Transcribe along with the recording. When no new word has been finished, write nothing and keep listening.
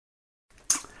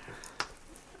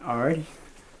Alrighty,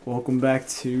 welcome back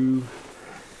to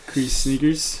Crease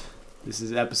Sneakers. This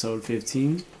is episode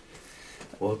 15.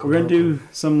 We're gonna do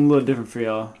something a little different for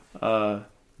y'all.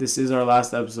 This is our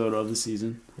last episode of the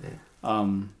season. Yeah.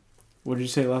 What did you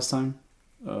say last time?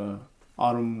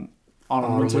 Autumn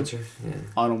winter. Yeah.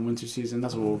 Autumn winter season.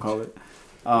 That's what we'll call it.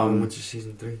 Autumn winter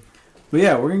season 3. But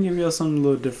yeah, we're gonna give y'all something a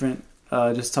little different.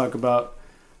 Just talk about.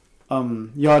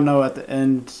 Y'all know at the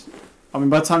end. I mean,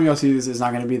 by the time y'all see this, it's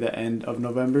not going to be the end of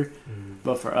November. Mm-hmm.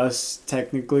 But for us,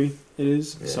 technically, it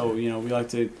is. Yeah. So, we like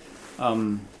to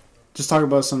just talk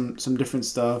about some different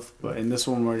stuff. But in this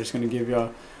one, we're just going to give y'all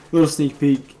a little sneak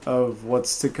peek of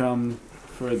what's to come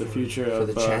for the future for of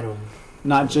the channel.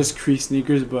 Not just Crease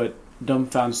Sneakers, but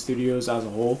Dumbfound Studios as a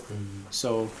whole. Mm-hmm.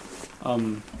 So,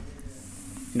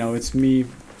 it's me.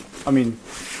 I mean,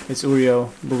 it's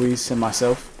Uriel, Luis, and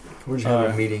myself. We're just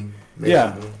having a meeting.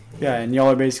 Basically. Yeah, and y'all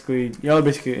are basically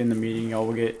in the meeting. Y'all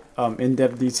will get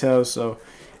in-depth details. So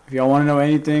if y'all want to know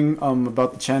anything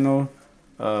about the channel,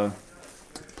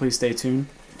 please stay tuned.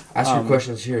 Ask your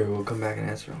questions here. We'll come back and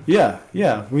answer them. Yeah.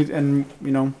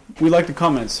 We like the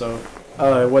comments. So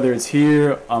whether it's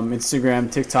here,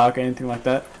 Instagram, TikTok, anything like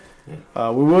that,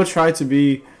 we will try to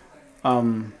be.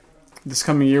 This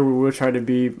coming year, we will try to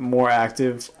be more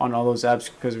active on all those apps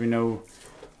because we know.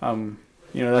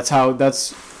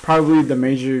 That's probably the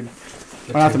major,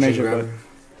 not the major, but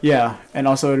yeah, and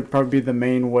also it'd probably be the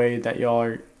main way that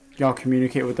y'all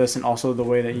communicate with us, and also the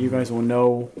way that you guys will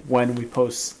know when we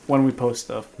post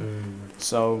stuff.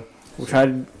 So we'll try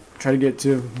to get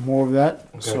to more of that.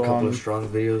 We've got a couple of strong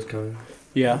videos coming.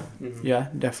 Yeah, yeah,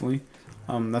 definitely.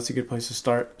 That's a good place to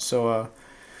start. So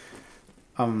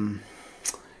coming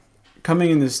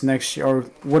in this next year, or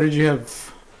what did you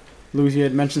have, Louis? You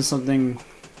had mentioned something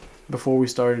before we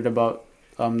started about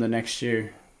the next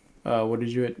year. What did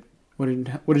you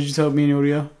tell me and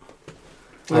Uriel?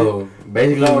 Oh,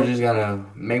 basically we're just gonna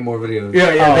make more videos.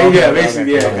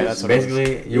 Basically, Okay, that's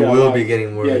basically you will be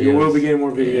getting more. Yeah, videos. you will be getting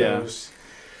more videos.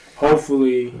 Yeah.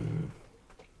 Hopefully,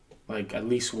 like at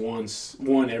least one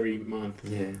every month.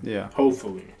 Yeah.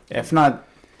 Hopefully. If not,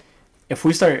 if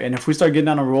we start getting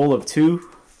on a roll of two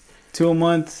a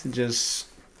month, just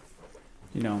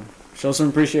show some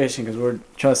appreciation because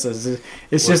trust us.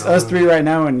 It's just us three right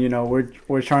now, and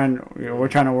we're trying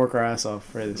to work our ass off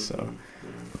for this. So,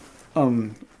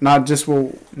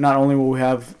 not only will we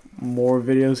have more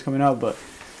videos coming out, but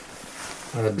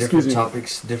different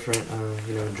topics, different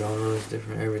genres,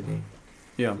 different everything.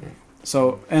 Yeah.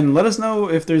 So, and let us know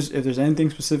if there's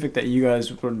anything specific that you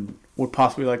guys would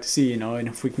possibly like to see, and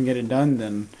if we can get it done,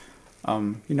 then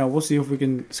we'll see if we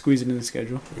can squeeze it in the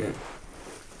schedule. Yeah.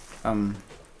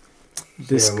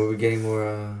 We'll be getting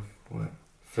more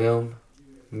film,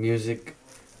 music,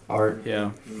 art,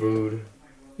 food,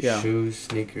 shoes,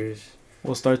 sneakers.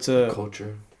 We'll start to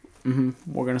culture.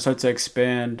 We're gonna start to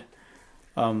expand,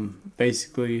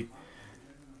 basically,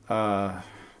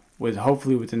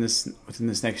 hopefully within this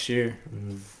next year.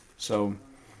 So,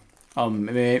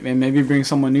 maybe bring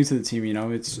someone new to the team.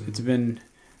 It's been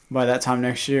by that time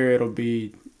next year it'll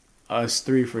be us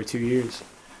three for 2 years.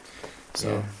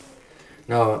 So,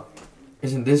 now.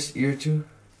 Isn't this year too?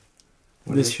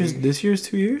 This year's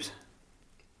 2 years?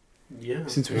 Yeah.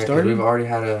 Since we started? We've already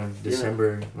had a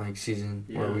December season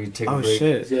where we take a break. Oh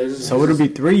shit. Yeah, so it'll be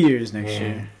 3 years next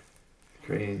year.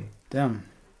 Crazy. Damn.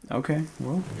 Okay.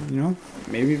 Well,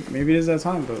 maybe it is that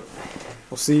time, but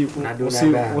we'll see. We'll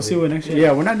see what next year.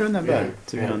 Yeah, we're not doing that bad,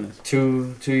 to be honest.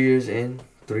 2 years in,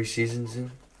 3 seasons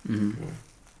in.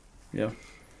 Yeah.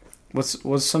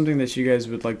 What's something that you guys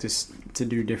would like to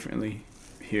do differently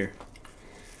here?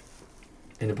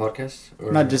 In the podcast?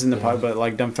 Or not just in the pod, but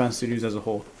like Dumbfound Studios as a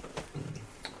whole.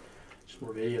 Just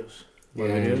more videos. More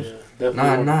videos? Yeah,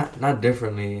 definitely. Not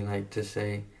differently, to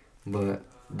say, but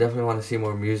definitely want to see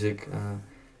more music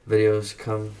videos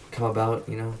come about,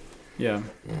 Yeah. Yeah.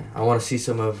 I want to see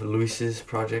some of Luis's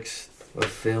projects of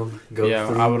film go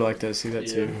through. I would like to see that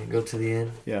too. Yeah, go to the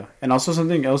end. Yeah. And also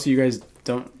something else you guys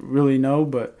don't really know,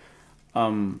 but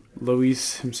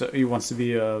Luis himself, he wants to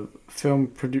be a film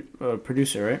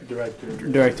producer, right?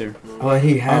 Director. Oh, and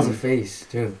he has a face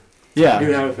too. Yeah. You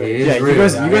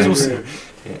guys will see.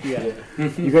 Yeah.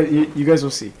 You guys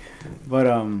will see. But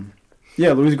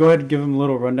Luis, go ahead and give him a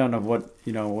little rundown of what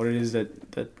what it is that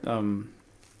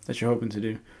you're hoping to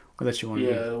do, or that you want to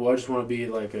do. Yeah. Well, I just want to be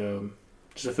like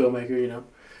just a filmmaker.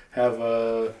 Have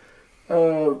I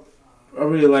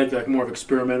really like more of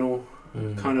experimental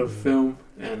kind of film.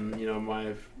 And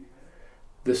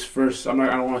this first, I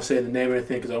don't want to say the name or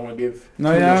anything because I don't want to give too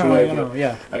much away.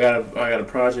 I got a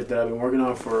project that I've been working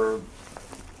on for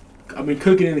I've been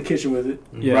cooking in the kitchen with it,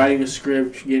 Yeah. writing a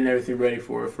script, getting everything ready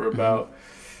for it for about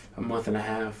a month and a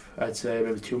half, I'd say,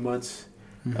 maybe 2 months.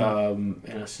 And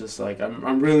it's just like I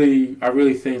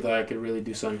really think that I could really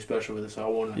do something special with it. So I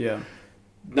want to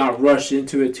not rush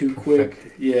into it too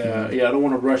quick. Yeah, I don't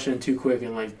want to rush in too quick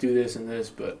and like do this and this,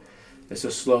 but it's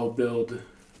a slow build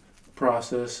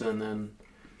process, and then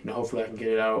hopefully I can get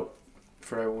it out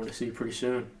for everyone to see pretty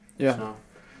soon. Yeah.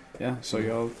 So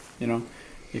y'all,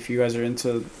 if you guys are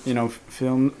into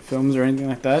films or anything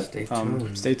like that,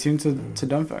 stay tuned to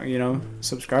Dumbfound.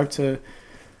 Subscribe to.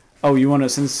 Oh, you want to,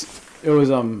 since it was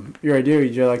your idea,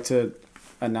 would you like to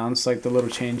announce like the little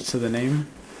change to the name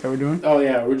that we're doing? Oh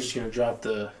yeah, we're just gonna drop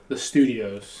the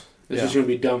studios. It's just gonna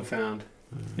be Dumbfound.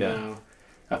 Now,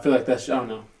 I feel like that's, I don't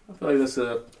know. I feel like that's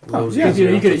a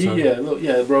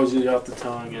it rolls you off the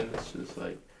tongue, and it's just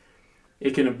like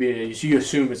it can be. You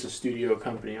assume it's a studio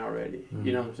company already.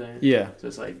 You know what I'm saying? Yeah. So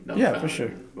it's like Dumbfound, for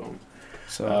sure. Boom.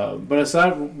 So, but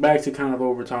aside back to kind of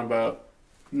what we're talking about.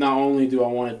 Not only do I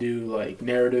want to do like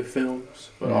narrative films,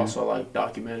 but also like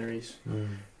documentaries.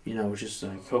 Which is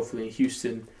like hopefully in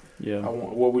Houston. Yeah.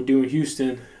 What we do in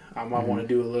Houston, I might want to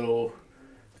do a little,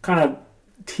 kind of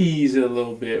tease it a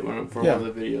little bit for one of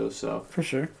the videos. So for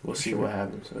sure, we'll see what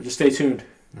happens. So just stay tuned.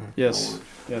 Yes.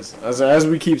 As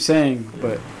we keep saying,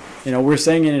 but we're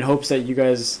saying it in hopes that you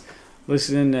guys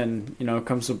listen and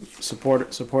come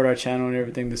support our channel and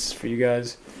everything. This is for you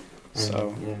guys.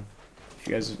 So if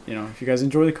you guys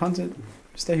enjoy the content,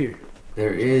 stay here.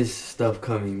 There is stuff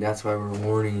coming. That's why we're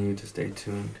warning you to stay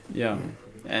tuned. Yeah.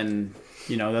 And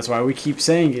that's why we keep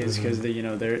saying it, is because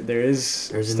there's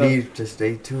stuff. A need to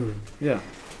stay tuned. Yeah.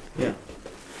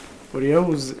 What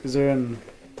is there anything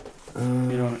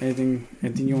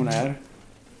you want to add?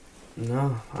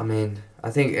 No, I mean,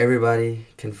 I think everybody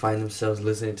can find themselves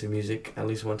listening to music at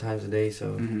least one time a day.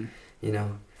 So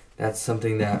that's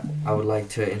something that I would like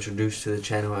to introduce to the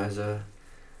channel as a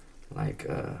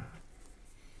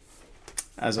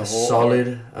whole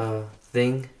solid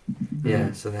thing.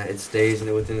 So that it stays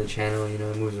within the channel, it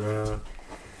moves around.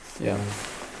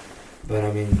 But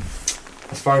I mean,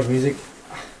 as far as music,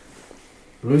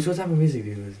 Luis, what type of music do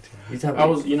you listen to? I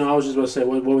was just about to say,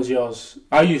 what was y'all's?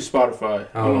 I use Spotify.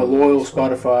 I'm a loyal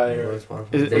Spotify.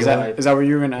 Is that what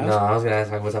you were gonna ask? No, I was gonna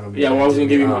ask like what type of music. Yeah, well, I was gonna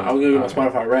give you my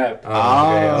Spotify rap.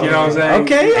 Okay. You know what I'm saying?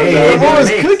 Okay. What was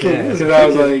cooking? Because I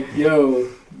was like,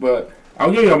 but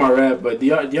I'll give you all my rap. But do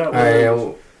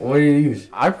y'all? What do you use?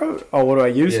 What do I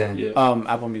use? Yeah.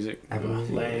 Apple Music. Apple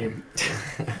Music. Lame.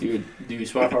 Dude,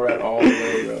 Spotify rap all the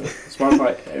way, bro.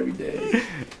 Spotify every day.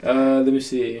 Let me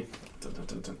see.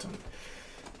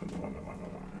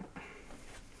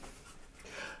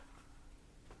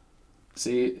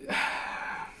 See,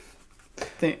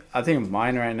 I think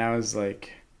mine right now is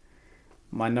like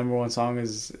my number one song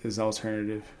is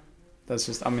alternative. That's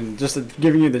just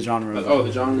giving you the genre.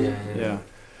 The genre. Yeah.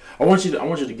 I want you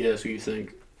to guess who you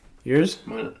think. Yours?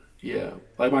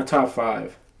 Like my top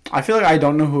 5. I feel like I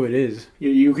don't know who it is.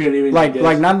 You couldn't even guess.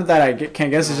 Like not that I can't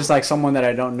guess. It's just like someone that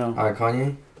I don't know.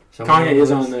 Kanye. Kanye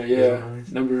is on there. Yeah,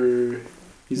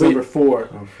 he's number 4.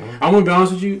 I'm gonna be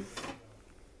honest with you.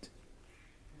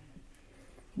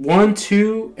 1,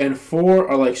 2, and 4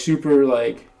 are like super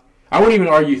like. I wouldn't even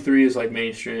argue 3 is like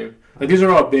mainstream. Like these are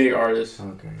all big artists,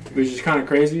 which is kind of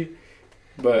crazy.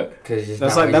 But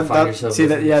that's like that. See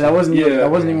that? Yeah, that wasn't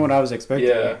even what I was expecting.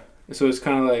 Yeah, so it's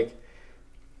kind of like,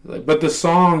 but the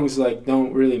songs like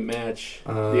don't really match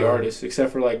the artists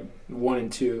except for like 1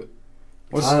 and 2.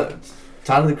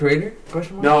 Tyler the Creator?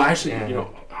 No, actually,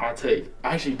 hot take.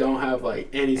 I actually don't have like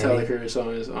any Tyler Creator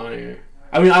songs on here.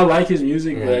 I mean, I like his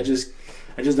music, but I just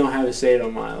don't have it saved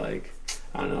on my like.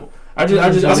 I don't know.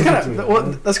 It's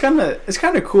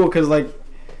kind of cool because like.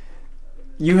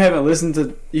 You haven't listened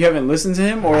to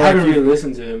him, or I haven't really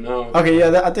listened to him. No. Okay,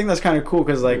 yeah, I think that's kind of cool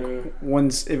because like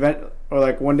once event or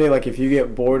like one day, like if you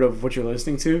get bored of what you're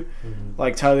listening to,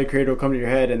 like Tyler the Creator will come to your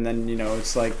head, and then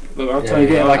it's like I'll tell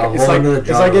you, it's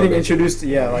like getting introduced to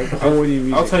like a whole new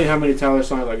music. I'll tell you how many Tyler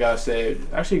songs I got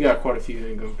saved. Actually, got quite a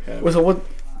few. So what?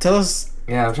 Tell us.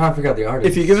 Yeah, I'm trying to figure out the artist.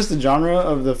 If you give us the genre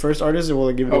of the first artist, will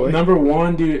it give it away? Number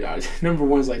 1, dude. Number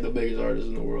 1 is like the biggest artist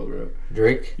in the world, bro.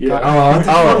 Drake? Yeah. How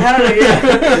did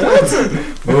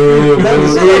that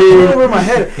went over my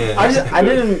head. Yeah. I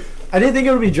didn't think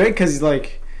it would be Drake because he's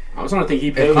like. I was trying to think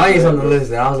he paid. If Kanye's on the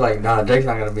list, and I was like, nah, Drake's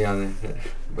not gonna be on there.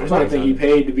 I was trying to think he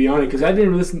paid to be on it because I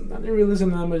didn't really listen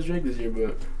to that much Drake this year,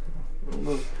 but I don't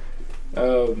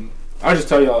know. I'll just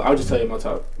tell you my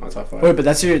top 5. Wait, but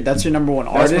that's your number one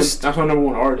artist? That's my number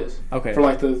 1 artist. Okay. For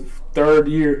like the 3rd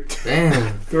year.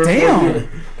 Damn. Fourth year.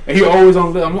 And he always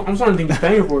on. I'm starting to think he's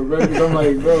paying for it, bro. Because I'm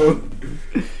like, bro.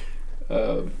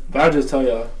 But I'll just tell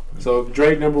y'all. So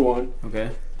Drake number 1.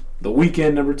 Okay. The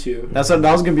Weeknd number 2. That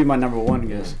was gonna be my number 1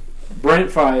 guess. Brent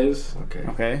Faiyaz.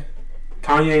 Okay.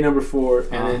 Kanye number 4,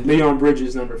 and then Leon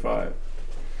Bridges number 5.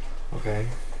 Okay.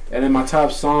 And then my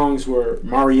top songs were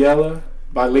Mariella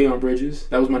by Leon Bridges.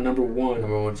 That was my number 1.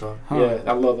 Number 1 song. Huh. Yeah,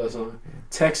 I love that song.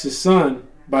 Texas Sun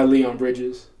by Leon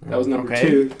Bridges. That was number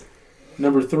 2.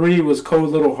 Number 3 was Cold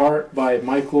Little Heart by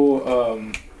Michael.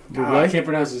 I can't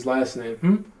pronounce his last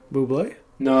name. Bublé?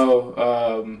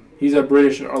 No, he's a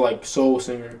British or like soul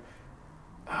singer.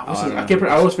 I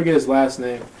always forget his last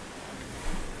name.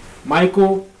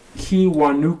 Michael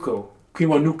Kiwanuka.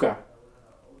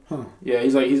 Huh. Yeah,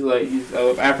 he's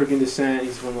of African descent.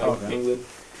 He's from England.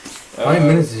 How many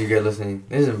minutes did you get listening?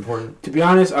 This is important. To be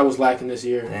honest, I was lacking this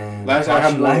year. Damn. I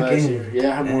had more last year.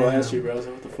 Yeah, I had more last year, bro. I was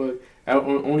like, what the fuck?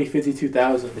 Only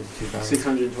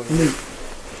 52,620.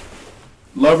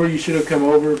 Lover, You Should Have Come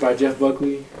Over by Jeff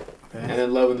Buckley. Okay. And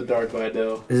then Love in the Dark by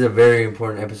Adele. This is a very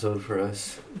important episode for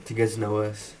us to get to know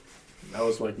us. That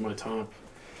was like my top.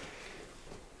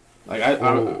 Like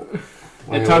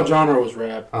the top genre was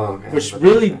rap. Oh, okay. Which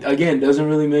really, again, doesn't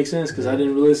really make sense because I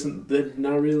didn't really listen.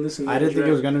 Not really listen. To I didn't think rap.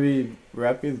 it was gonna be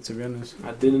rap either, to be honest.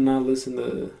 I did not listen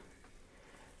to.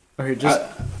 Okay,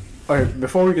 okay.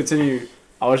 Before we continue,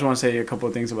 I just want to say a couple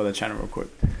of things about the channel real quick.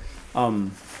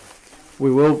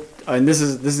 We will, and this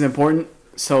is important.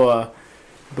 So,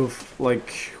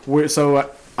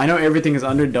 I know everything is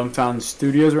under Dumbfound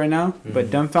Studios right now, but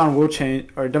Dumbfound will change,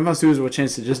 or Dumbfound Studios will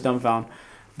change to just Dumbfound.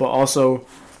 But also,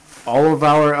 all of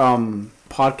our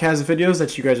podcast videos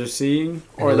that you guys are seeing,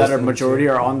 or that are majority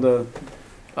are on the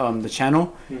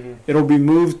channel, it'll be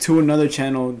moved to another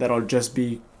channel that'll just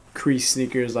be Crease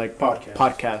Sneakers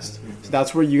podcast. So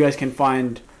that's where you guys can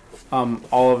find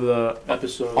all of the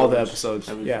episodes.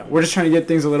 Yeah, we're just trying to get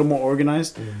things a little more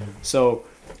organized. So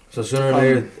sooner or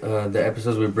later, the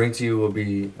episodes we bring to you will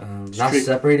be not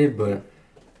separated, but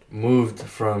moved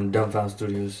from Dumbfound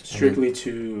Studios. Strictly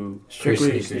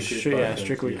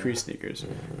Crease Sneakers. Yeah.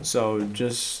 So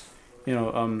just,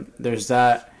 there's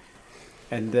that.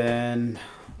 And then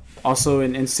also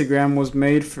an Instagram was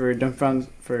made for Dumbfound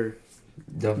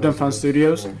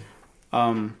Studios.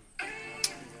 Yeah.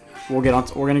 We're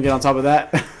gonna get on top of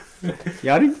that.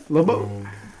 Yadi? Lobo?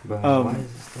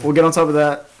 We'll get on top of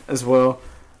that as well.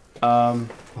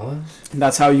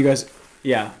 That's how you guys.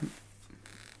 Yeah,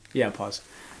 pause.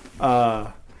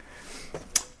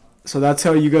 So that's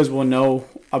how you guys will know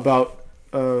about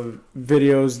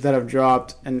videos that have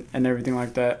dropped and everything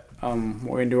like that.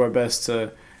 We're gonna do our best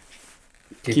to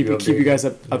keep you guys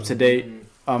up to date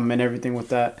and everything with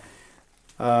that.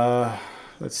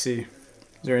 Let's see.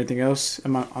 Is there anything else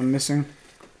I'm missing?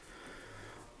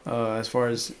 As far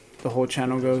as the whole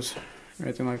channel goes, or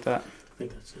anything like that? I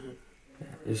think that's it.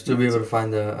 You'll still be able to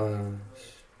find the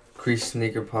Crease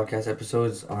Sneaker podcast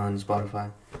episodes on Spotify.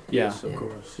 Yeah, yes, of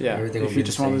course. Yeah, everything if you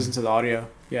just want to listen to the audio,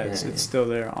 it's still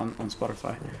there on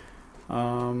Spotify.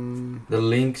 Yeah. The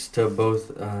links to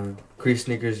both Crease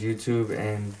Sneakers YouTube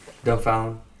and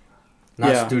Dumbfound,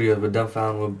 not Studios, but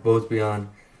Dumbfound will both be on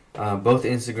both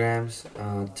Instagrams,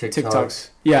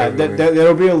 TikToks. Yeah,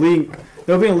 there'll be a link.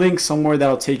 There'll be a link somewhere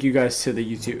that'll take you guys to the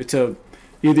YouTube, to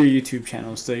either YouTube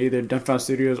channels, to either Dumbfound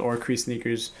Studios or Crease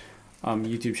Sneakers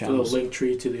YouTube channels. So the link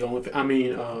tree to the only.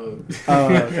 You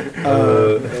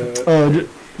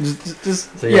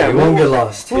won't get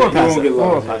lost. Y'all find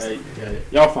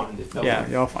it.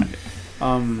 Y'all find it.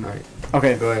 All right.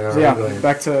 Okay. Go ahead. So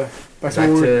back to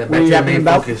your main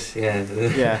focus. Yeah.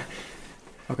 Yeah.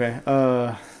 Okay.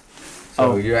 So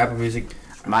your Apple Music.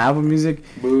 My Apple Music.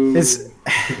 Boo.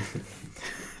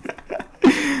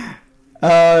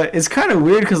 It's kind of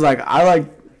weird because I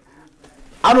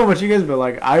don't know about you guys, but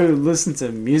I listen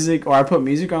to music, or I put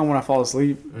music on when I fall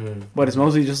asleep, but it's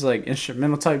mostly just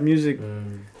instrumental type music.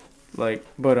 So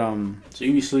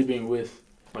you be sleeping with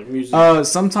music?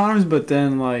 Sometimes, but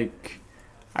then I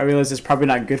realize it's probably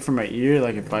not good for my ear.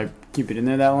 If I keep it in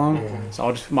there that long, so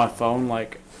I'll just put my phone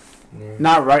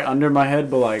not right under my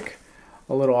head, but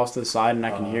a little off to the side, and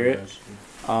I can hear it.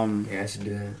 I should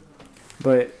do that.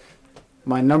 But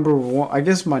my number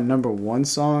one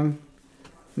song,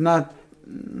 not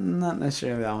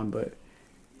necessarily that one, but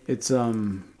it's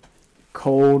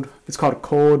Cold. It's called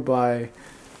Cold by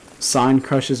Sign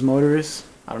Crushes Motorists.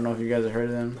 I don't know if you guys have heard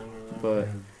of them, but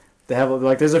they have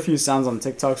there's a few sounds on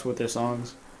TikToks with their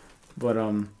songs, but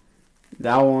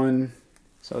that one.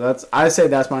 So I'd say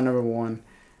that's my number one.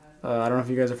 I don't know if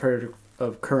you guys have heard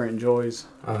of Current Joys.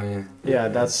 Oh yeah. Yeah,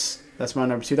 that's my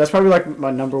number two. That's probably my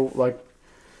number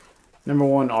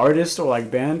one artist or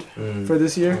band for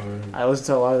this year. I listen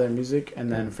to a lot of their music,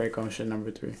 and then Frank Ocean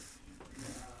number 3.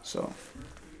 So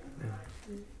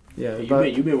Yeah,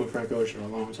 you've been with Frank Ocean a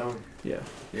long time. Yeah.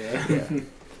 Yeah. Yeah.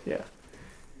 Yeah.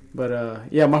 But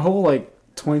yeah, my whole like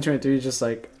 2023 is just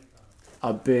like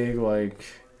a big like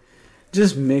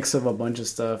just mix of a bunch of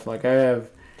stuff. Like I have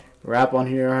rap on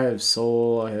here, I have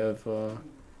soul, I have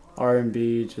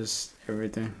R&B, just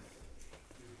everything.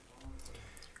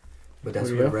 But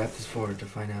that's what rap is for, to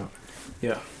find out.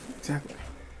 Yeah, exactly.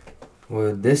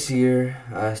 Well, this year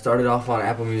I started off on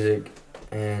Apple Music,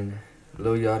 and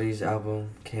Lil Yachty's album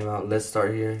came out, Let's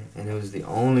Start Here, and it was the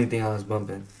only thing I was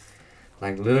bumping.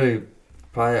 Like literally,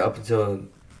 probably up until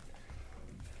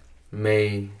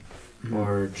May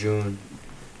or June,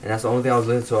 and that's the only thing I was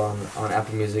listening to on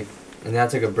Apple Music. And then I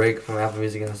took a break from Apple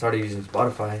Music and I started using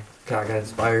Spotify because I got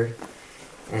inspired.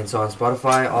 And so on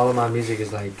Spotify, all of my music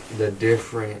is like the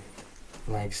different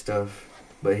like stuff.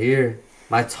 But here,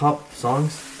 my top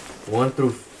songs, 1,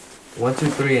 2,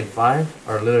 3, and 5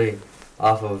 are literally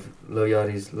off of Lil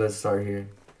Yachty's Let's Start Here,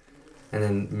 and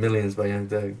then Millions by Young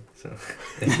Thug. So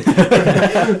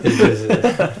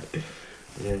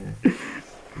yeah.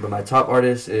 But my top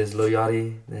artist is Lil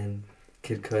Yachty, then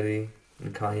Kid Cudi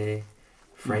and Kanye,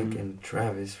 Frank and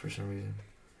Travis for some reason.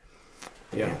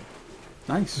 Yeah.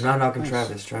 Nice. Not knocking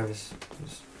nice. Travis.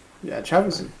 Yeah,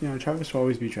 Travis. Travis will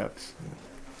always be Travis.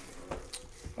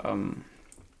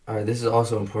 Alright, this is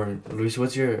also important. Luis,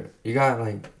 what's you got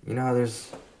like, you know how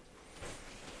there's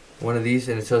one of these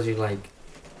and it tells you like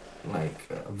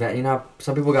you know how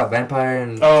some people got vampire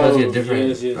and tells you a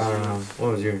different. Yes. I don't know.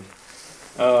 What was yours?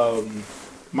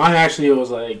 Mine actually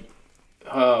was like,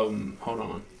 hold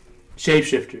on,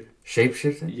 Shapeshifter.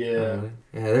 Shapeshifter? Yeah. Really?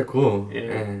 Yeah, they're cool.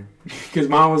 Yeah. Because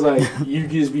mine was like, you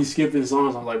just be skipping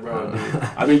songs. I'm like, bro, dude.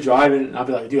 I'd be driving and I'd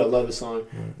be like, dude, I love this song.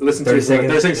 Listen to it for like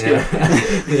 30 seconds.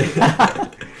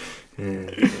 Yeah.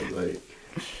 Like,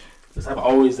 I've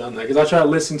always done that. Because I try to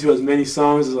listen to as many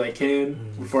songs as I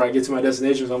can before I get to my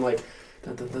destination. So I'm like,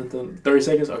 dun, dun, dun, dun, 30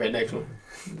 seconds? Okay, next one.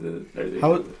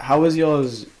 How is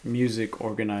y'all's music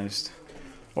organized?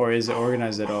 Or is it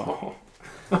organized at all?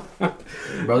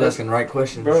 Bro, that's the right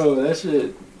question. Bro, that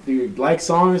shit, dude. Like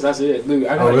songs, that's it. Dude,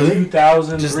 I got like really?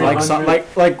 2,000. Just like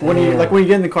when you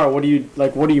get in the car, what do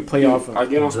you play off of? I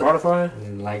get on Spotify.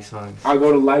 And like songs. I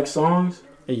go to like songs.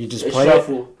 And you just play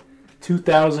shuffle.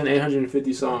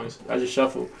 2,850 songs. I just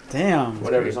shuffle. Damn.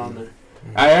 Whatever's on there.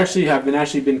 Yeah. I actually have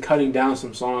been cutting down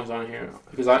some songs on here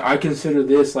because I consider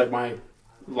this like my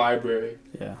library.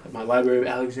 Yeah. Like my library of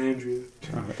Alexandria.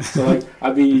 So like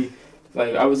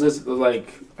I was listening,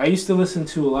 like, I used to listen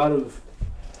to a lot of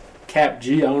Cap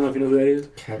G. I don't know if you know who that is.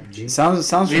 Cap G? Sounds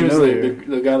he familiar. Was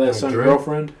the guy that sung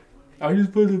Girlfriend. I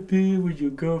just put a P with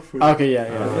your girlfriend. Okay,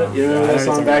 yeah. You remember that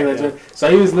song back then? So I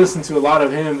used to listen to a lot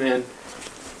of him, and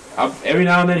every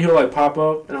now and then he'll, like, pop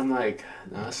up, and I'm like,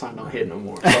 nah, that song don't hit no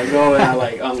more. So I go and I,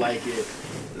 like, unlike it,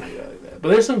 and I go like that. But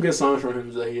there's some good songs from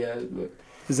him that he has. But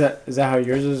Is that how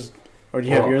yours is? Or do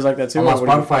you have yours like that too? On my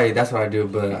Spotify, that's what I do,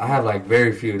 but I have like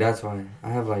very few. That's why I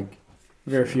have like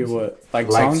very few. What like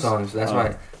songs? That's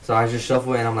why. So I just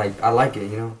shuffle and I'm like, I like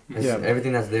it, you know.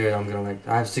 Everything that's there, I'm gonna like.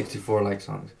 I have 64 like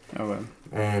songs. Okay.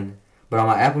 But on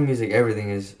my Apple Music, everything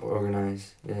is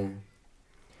organized. Yeah.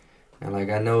 And like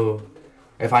I know,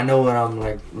 if I know what I'm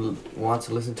like want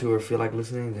to listen to or feel like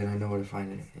listening, then I know where to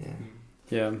find it. Yeah.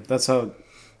 Yeah, that's how.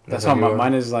 That's how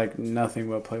mine is like nothing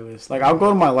but playlists. Like I'll go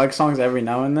to my like songs every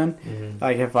now and then. Mm-hmm.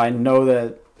 Like if I know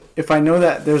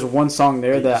that there's one song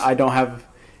there that I don't have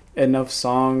enough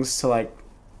songs to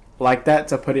like that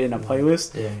to put it in a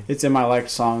playlist. Yeah. It's in my liked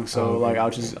song, so like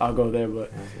I'll go there.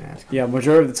 But yeah,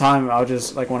 majority of the time I'll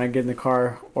just like when I get in the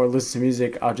car or listen to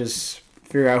music, I'll just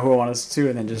figure out who I want to listen to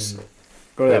and then just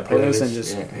go to that playlist and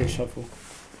just hit shuffle.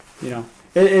 You know,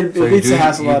 it beats the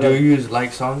hassle out of. Do you use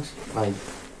like songs like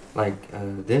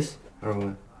this or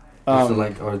what?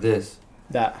 Or this?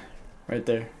 That right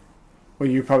there. Well,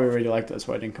 you probably already liked that, that's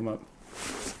why it didn't come up.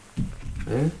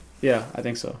 Really? Yeah, I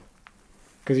think so.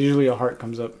 Because usually a heart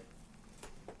comes up.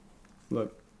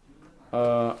 Look.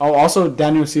 Also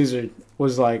Daniel Caesar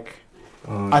was like.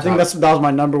 I think that was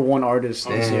my number one artist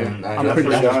this year. I'm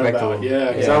pretty sure about it.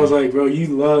 Yeah, because I was like, bro, you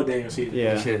love Daniel Caesar.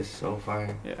 Yeah, that shit is so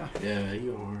fire. Yeah,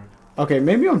 you are. Okay,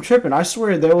 maybe I'm tripping. I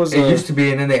swear there was. It used to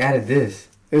be, and then they added this.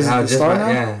 Is it the star now?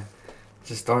 Yeah,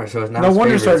 it's a star. So it's not. No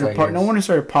wonder it started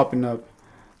popping up.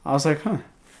 I was like, huh.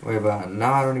 Wait, but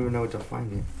now I don't even know what to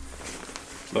find it.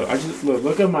 Look, I just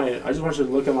want you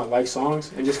to look at my like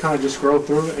songs and just kind of just scroll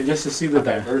through it and just to see the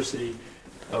diversity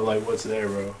of like what's there,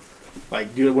 bro.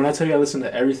 Like, dude, when I tell you I listen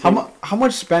to everything. How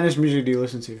much Spanish music do you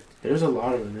listen to? There's a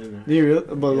lot of it in there. Do you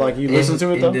really? But like you listen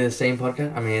to it though? In the same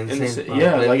podcast? I mean,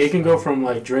 like it can go from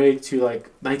like Drake to like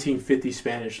 1950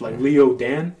 Spanish, like Leo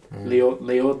Dan.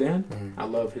 I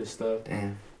love his stuff.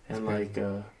 Damn. and like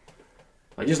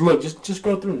just look, just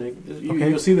go through, nigga.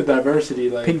 You'll see the diversity.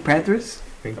 Like Pink Panthers.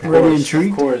 Pink Really Panthers.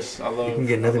 intrigued. Of course, I love. You can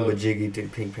get nothing but jiggy to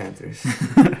Pink Panthers.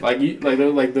 like the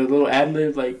little ad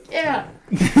lib, like yeah,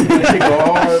 that shit go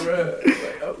hard, bro.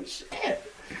 Like, oh shit.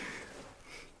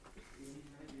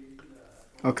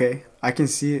 Okay, I can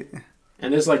see it.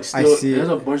 And there's like there's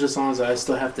a bunch of songs that I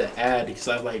still have to add because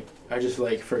I just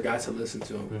forgot to listen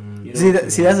to them. Mm-hmm. You know?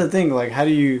 See that's the thing. Like, how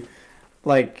do you,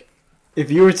 like,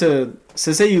 if you were to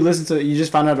say you listen to, you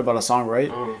just found out about a song,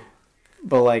 right?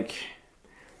 But like,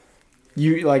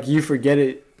 you forget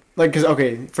it, like, cause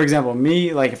okay, for example,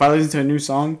 me, like, if I listen to a new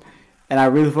song, and I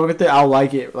really fuck with it, I'll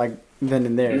like it like then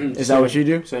and there. Is that what you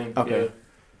do? Same. Okay. Yeah.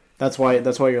 That's why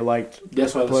you're liked.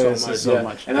 That's why Playlist there's so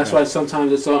much. And that's why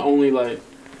sometimes it's not only like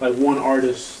one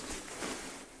artist.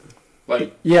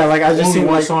 Like yeah, like I just seen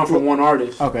one like song from one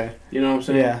artist. Okay. You know what I'm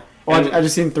saying? Yeah. Well, I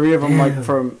just seen 3 of them like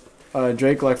from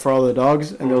Drake, like For All the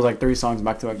Dogs, and there was like 3 songs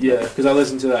back to back. Yeah, because I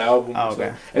listened to the album. Oh, okay.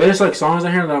 So. And there's like songs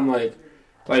in here that I'm like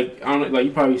I don't like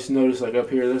you probably noticed like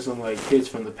up here there's some like hits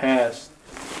from the past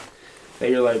that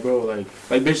you're like, bro, like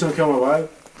Bitch Don't Kill My Vibe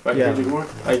by Kendrick Lamar.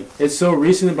 Like it's so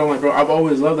recent, but I'm like, bro, I've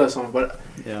always loved that song, but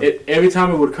every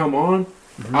time it would come on,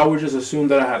 I would just assume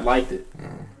that I had liked it.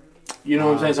 You know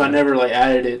what I'm saying? So I never like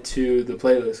added it to the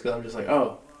playlist because I'm just like,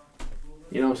 oh,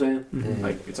 you know what I'm saying? Mm-hmm.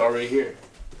 Like it's already here.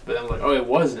 But I'm like, oh, it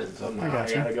wasn't. So I'm like,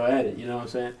 I gotta go at it. You know what I'm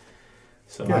saying?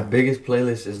 So my biggest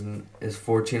playlist is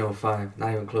 1405.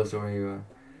 Not even close to where you are.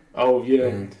 Oh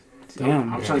yeah.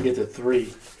 Damn. I'm trying to get to 3.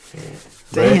 Yeah.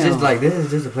 But it's just like this is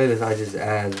just a playlist I just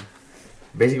add.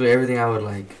 Basically everything I would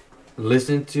like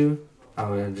listen to, I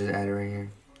would just add it right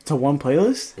here. To one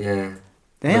playlist? Yeah.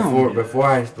 Damn. Before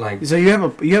I like. So you have a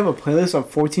playlist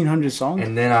of 1,400 songs?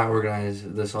 And then I organize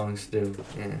the songs too.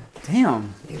 Yeah.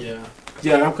 Damn. Yeah.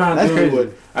 Yeah, I'm kind of doing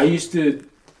what I used to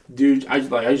do. I used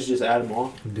to just add them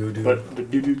all. But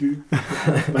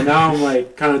But now I'm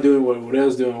like kind of doing what I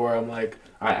was doing, where I'm like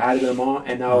I added them all,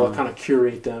 and now I'll kind of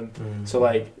curate them. So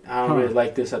like I don't really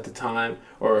like this at the time,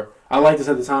 or I like this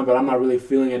at the time, but I'm not really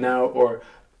feeling it now. Or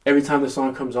every time the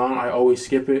song comes on, I always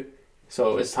skip it.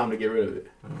 So it's time to get rid of it.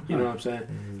 You know what I'm saying?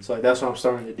 So like that's what I'm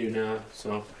starting to do now.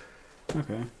 So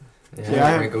okay. Yeah, I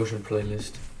have Frank Ocean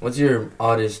playlist. What's your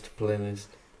oddest playlist?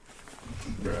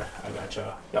 Bruh, I got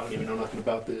y'all. Y'all don't even know nothing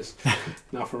about this.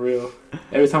 Not for real.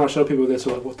 Every time I show people this,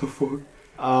 they're like, what the fuck?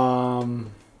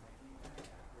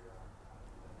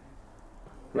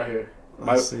 Right here.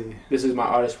 Let's see. This is my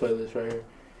artist playlist right here.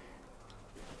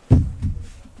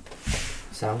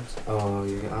 Sounds? Oh,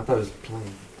 yeah. I thought it was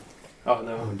playing. Oh,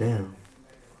 no. Oh, damn.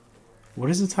 What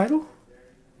is the title?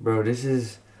 Bro, this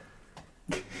is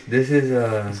This is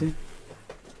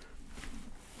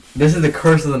the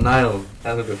Curse of the Nile.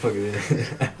 That's what the fuck it is.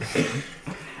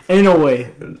 Ain't no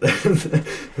way.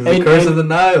 The Curse of the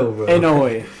Nile, bro. Ain't no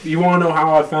way. You want to know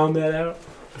how I found that out?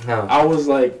 How? I was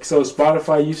like, so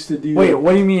Spotify used to do. Wait,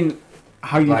 what do you mean?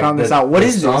 How you found this out? What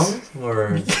is song? This?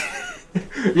 Or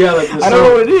yeah, like I don't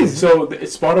know what it is. So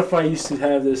Spotify used to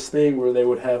have this thing where they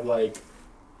would have like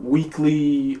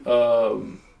weekly,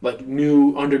 like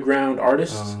new underground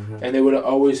artists, and they would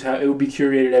always have it would be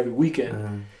curated every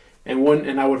weekend,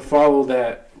 and I would follow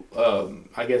that,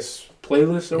 I guess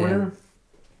playlist or whatever.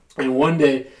 And one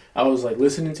day I was like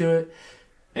listening to it,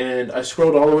 and I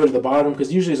scrolled all the way to the bottom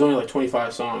because usually it's only like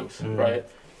 25 songs, right?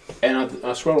 And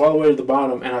I scrolled all the way to the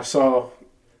bottom, and I saw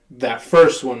that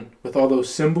first one with all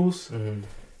those symbols, and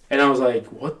I was like,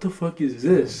 "What the fuck is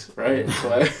this?" Right?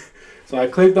 So I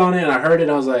clicked on it and I heard it.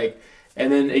 And I was like, and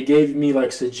then it gave me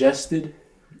like suggested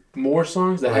more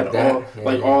songs that like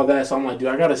had all that. So I'm like, dude,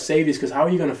 I gotta save these because how are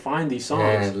you gonna find these songs?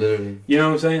 Yeah, literally. You know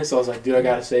what I'm saying? So I was like, dude, I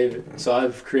gotta save it. So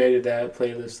I've created that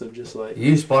playlist of just like.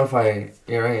 You use Spotify,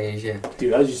 yeah, right? Yeah.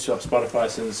 Dude, I was using Spotify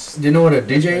since. Do you know what a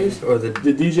DJ is, or the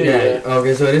DJ? Yeah.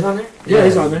 Okay, so it is on there. Yeah,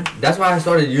 it's on there. That's why I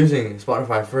started using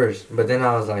Spotify first, but then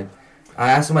I was like,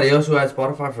 I asked somebody else who had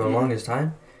Spotify for the longest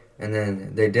time, and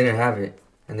then they didn't have it,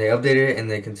 and they updated it,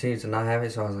 and they continued to not have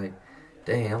it. So I was like,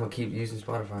 dang, I'm gonna keep using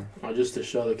Spotify. Or just to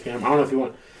show the camera. I don't know if you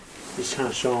want, just kind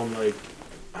of show them like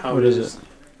how what it is,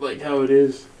 like how it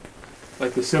is,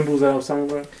 like the symbols that I was talking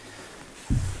about.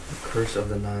 The Curse of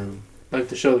the Nile. Like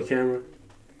to show the camera.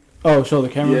 Oh, show the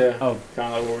camera. Yeah. Oh,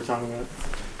 kind of like what we're talking about.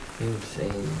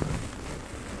 Insane.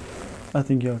 I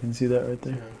think y'all can see that right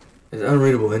there. It's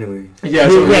unreadable anyway. Yeah,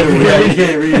 so you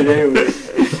can't read it anyway.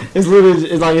 It's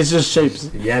literally, it's just shapes.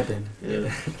 Yapping.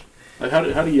 Yeah. Like how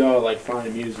do y'all like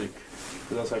find music?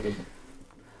 'Cause that's like a.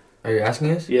 Are you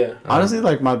asking us? Yeah. Honestly,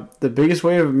 like the biggest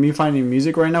way of me finding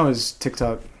music right now is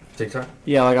TikTok. TikTok?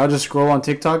 Yeah, like I'll just scroll on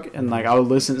TikTok and like I'll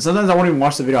listen. Sometimes I won't even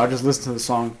watch the video. I'll just listen to the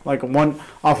song. Like one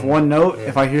note. Yeah.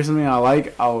 If I hear something I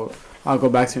like, I'll go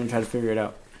back to it and try to figure it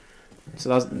out.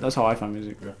 So that's how I find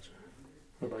music.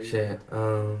 What about you? Shit.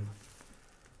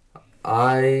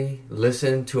 I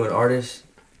listen to an artist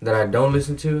that I don't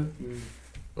listen to.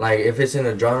 Like if it's in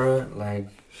a genre, like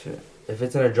shit. If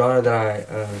it's in a genre that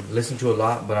I listen to a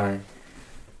lot, but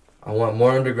I want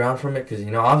more underground from it, because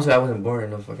obviously I wasn't born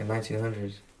in the fucking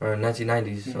 1900s or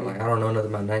 1990s, so like I don't know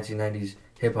nothing about 1990s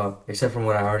hip hop except from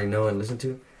what I already know and listen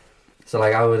to. So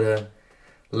like I would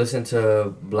listen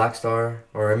to Black Star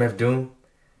or MF Doom,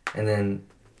 and then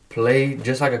play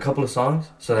just like a couple of songs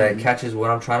so that it catches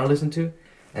what I'm trying to listen to,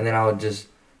 and then I would just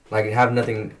like have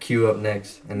nothing queue up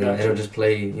next, and then it'll just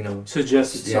play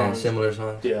suggested songs. Similar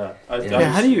songs. Yeah.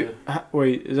 How do you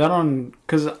wait? Is that on?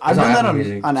 Because I've done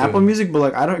that on Apple Music, but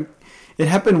like I don't. It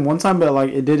happened one time, but like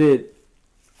it did it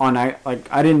on I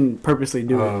didn't purposely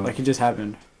do it. Like it just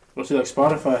happened. Well, see, like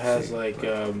Spotify has like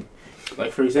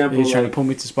for example, he's trying to pull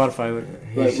me to Spotify.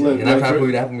 Look, I'm trying to pull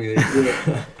you to Apple Music.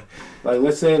 Yeah. Like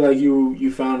let's say like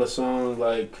you found a song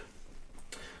like.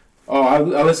 Oh,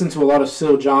 I listened to a lot of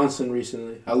Syl Johnson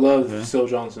recently. I love Syl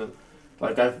Johnson.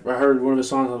 Like I heard one of his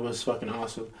songs that was fucking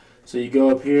awesome. So you go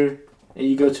up here and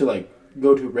you go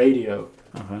to radio,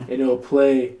 and it'll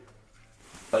play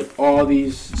like all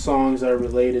these songs that are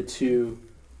related to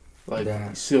like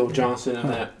Syl Johnson and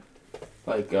that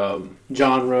like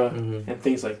genre and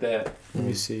things like that. Let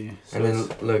me see. So and then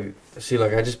look,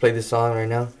 I just played this song right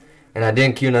now, and I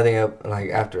didn't queue nothing up like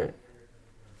after it.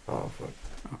 Oh fuck.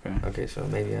 Okay, so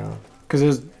maybe I'll.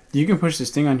 Because you can push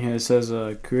this thing on here that says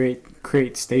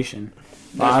create station.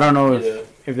 I don't know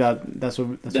if that's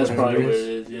probably what it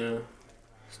is. Yeah.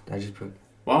 I just put.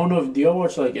 Well, I don't know. Do y'all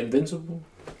watch like Invincible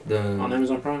on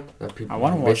Amazon Prime? People, I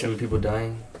want to watch it. People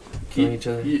dying, killing each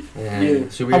other.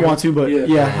 I want to, but I know what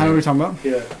you're talking about.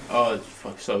 Yeah. Oh,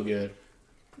 it's so good.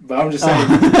 But I'm just saying.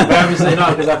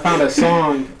 No, because I found a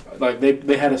song. Like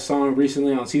they had a song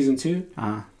recently on season 2.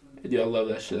 Dude, I love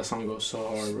that shit. That song goes so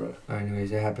hard, bro.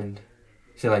 Anyways, it happened.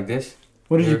 See, like this.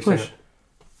 What did you push?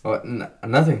 Oh,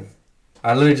 nothing.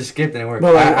 I literally just skipped and it worked.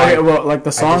 But like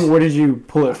the song, where did you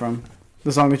pull it from?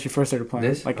 The song that you first started playing?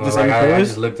 This? Like just on your playlist? I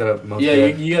just looked it up.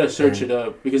 You gotta search it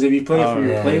up. Because if you play it from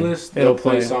your playlist, it'll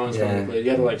play songs from your playlist. You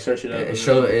have to search it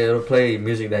up. It'll play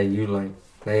music that you like.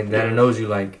 That it knows you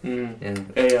like.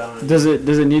 Yeah. Does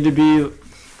it need to be...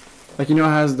 Like, it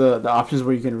has the options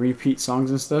where you can repeat songs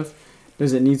and stuff?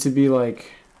 Does it need to be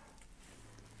like...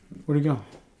 Where'd it go?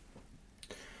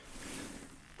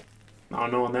 I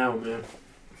don't know on that one, man.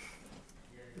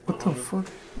 What the fuck?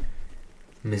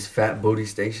 Miss Fat Booty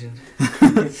Station.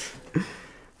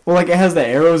 Well, like, it has the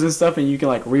arrows and stuff, and you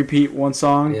can, repeat one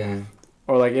song. Yeah.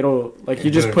 Or, it'll... you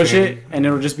just push it, and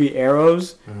it'll just be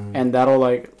arrows, and that'll,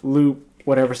 loop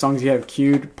whatever songs you have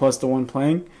queued plus the one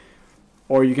playing.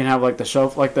 Or you can have the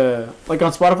shuffle, like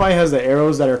on Spotify it has the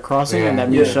arrows that are crossing and that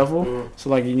means shuffle.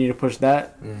 So you need to push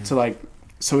that to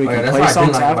so we can play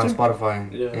songs after. That's what I did about Spotify.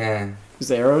 Yeah. Is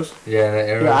the arrows? Yeah, the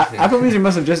arrows. Yeah, Apple Music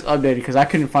must have just updated because I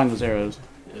couldn't find those arrows.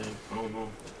 Yeah, I don't know.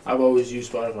 I've always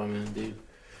used Spotify, man, dude.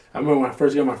 I remember when I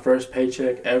first got my first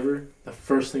paycheck ever. The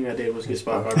first thing I did was get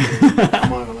Spotify. I'm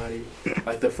not gonna lie to you.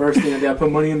 The first thing I did, I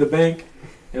put money in the bank,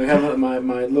 and I have my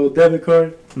little debit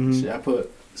card. Shit, I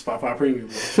put Spotify Premium.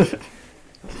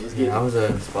 I was a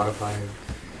Spotify.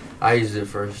 I used it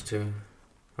first too,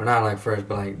 or not first,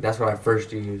 but that's what I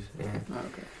first used. Yeah. Oh,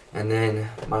 okay. And then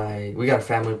we got a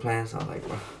family plan, so I was like,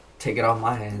 well, take it off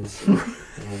my hands.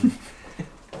 And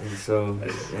so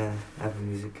Apple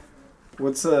Music.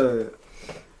 What's a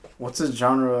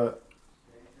genre?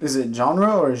 Is it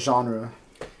genre or genre?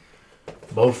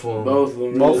 Both of them. Both of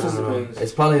them. Both depends.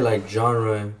 It's probably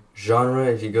genre. Genre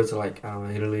if you go to I don't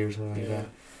know, Italy or something like that.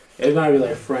 It might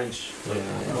be French.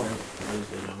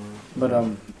 But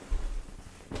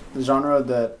the genre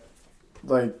that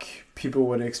people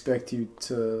would expect you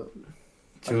to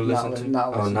listen to.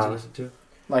 Not listen to.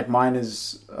 Mine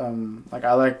is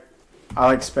I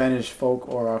like Spanish folk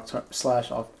or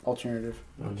 / alternative.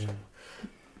 Okay.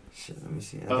 Shit, let me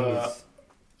see. I think it's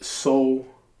soul,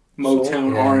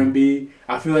 Motown, R&B.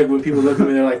 I feel like when people look at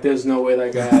me, they're like, "There's no way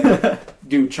that guy."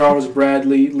 Dude, Charles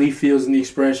Bradley, Lee Fields and the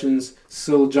Expressions,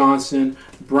 Syl Johnson,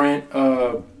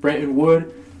 Brenton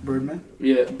Wood, Birdman.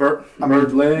 Yeah, Bird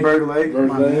Leg.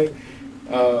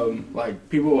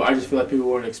 People, I just feel like people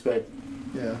wouldn't expect.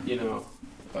 Yeah.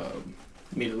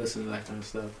 Me to listen to that kind of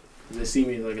stuff. They see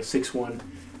me like a 6'1"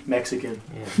 Mexican.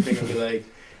 Yeah. They're gonna be like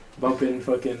bumping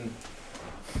fucking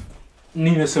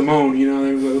Nina Simone. They're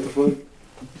like, what the fuck?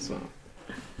 So.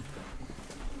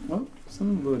 Well,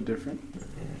 something a little different.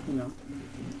 Yeah. you know.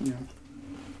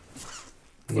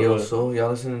 Neo Soul,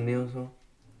 y'all listen to Neo Soul?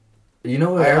 You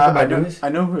know who Erica Badu is? I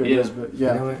know who it is, but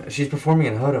yeah. You know what? She's performing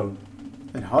in Hutto.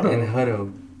 In Hutto? In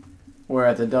Hutto. Where,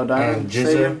 at the Del Diamond and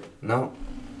Stadium? No.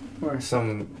 Where?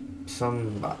 Some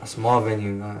small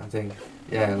venue, I think.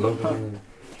 Yeah, local venue.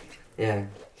 Yeah,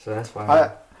 so that's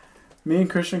why. Me and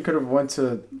Christian could have went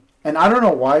to, and I don't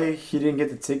know why he didn't get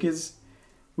the tickets.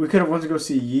 We could have went to go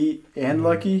see Yeet and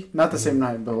Lucky, not the same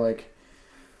night, but like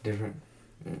different.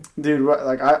 Yeah. Dude,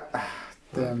 like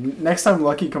damn. Next time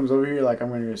Lucky comes over here, like I'm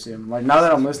gonna go see him. Like now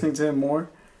that I'm listening to him more,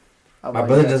 my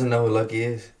brother doesn't know who Lucky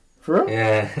is. For real?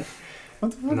 Yeah.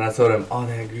 What the fuck? And I told him, all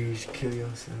that grease, kill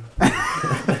yourself.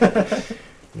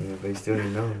 Yeah, but he still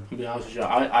didn't know. To be honest with you,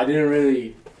 I didn't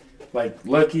really like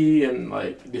Lucky and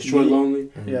like Destroy Lonely.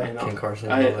 Yeah. And Ken Carson.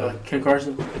 Ken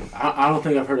Carson. I don't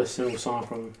think I've heard a single song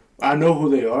from him. I know who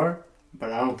they are,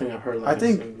 but I don't think I've heard like. I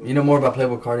think a single. You know more about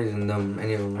Playboy Cardi than them.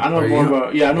 Any of them. I know more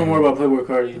about more about Playboy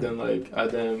Cardi than like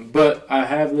them. But I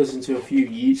have listened to a few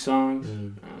Yeet songs.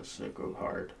 It's like go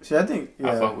hard. See, I think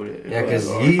I fuck with it. Yeah, because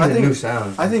Yeet's a new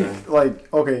sound. I think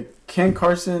like okay, Ken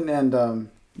Carson and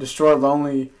Destroy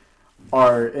Lonely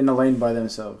are in a lane by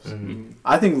themselves. Mm-hmm.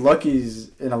 I think Lucky's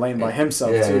in a lane by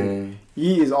himself too.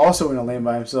 Yeet is also in a lane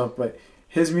by himself, but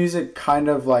his music kind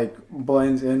of like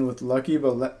blends in with Lucky,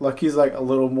 but Lucky's like a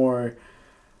little more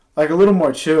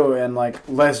chill and like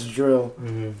less drill.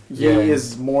 Mm-hmm. Yeet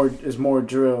is more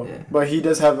drill, but he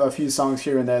does have a few songs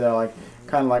here and there that are like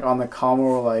kind of like on the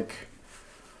calmer, like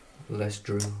less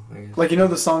drill, I guess. Like, you know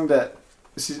the song that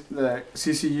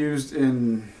CC used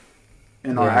in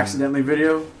our Accidentally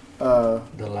video? The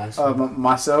last one.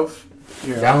 Myself.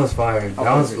 Yeah. That was fire.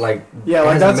 That was like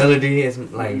like that's the melody is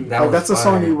like that. Like, that's fire. a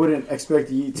song you wouldn't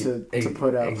expect Yeet to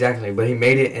put out. Exactly, but he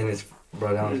made it, and it's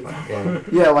that was fire. Yeah,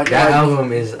 yeah, like that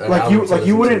album is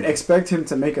you wouldn't expect him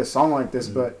to make a song like this,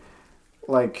 but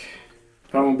like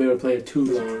I won't be able to play it too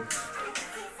long.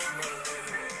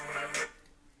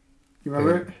 You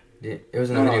remember it? Yeah, it was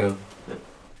in the video.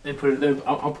 They put it.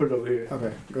 I'll put it over here.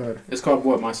 Okay, go ahead. It's called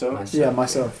what? Myself. Yeah,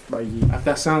 Myself by Yeet.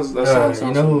 That sounds.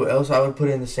 You know who else I would put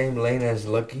in the same lane as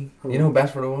Lucky? Who? You know who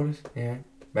Bash for the World is? Yeah,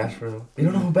 Bash for the World. You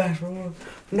don't know who Bash for the World?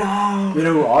 No. You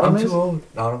know who Autumn is? I'm too old.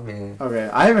 Autumn, yeah. Okay,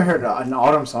 I haven't heard an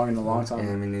Autumn song in a long time.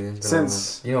 Yeah, I mean,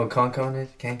 since you know what Con is?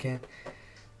 Can.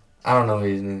 I don't know who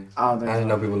he's in. I didn't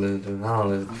know people listen to him. I don't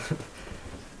listen.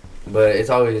 But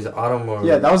it's always Autumn or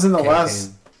that was in the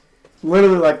last.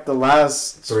 Literally, like the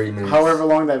last 3 minutes. However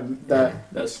long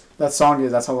that song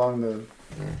is, that's how long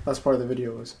that's part of the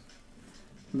video was.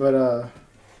 But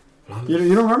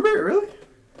you don't remember it really?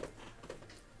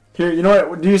 Here, you know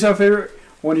what? Do you have a favorite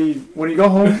when you go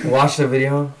home? Watch the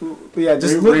video. Yeah,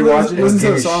 just rewatch it. Listen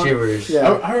to the song. Shivers.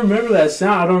 Yeah, I remember that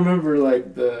sound. I don't remember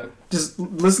like the. Just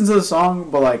listen to the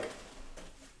song, but like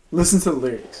listen to the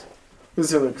lyrics.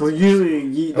 Listen to it because usually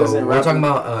Yeet doesn't. We're talking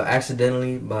about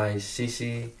 "Accidentally" by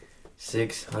CC.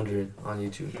 600 on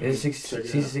YouTube. Is it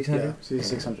CC 600? Yeah, CC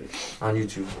 600 on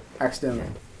YouTube. Accidentally.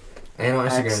 Yeah. And on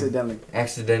Instagram.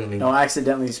 Accidentally. No,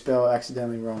 accidentally spell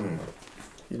accidentally wrong.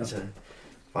 You know. It's a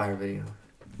fire video.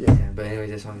 Yeah. But anyway,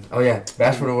 this song. Oh yeah,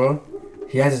 Bash for the World.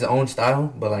 He has his own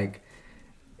style, but like,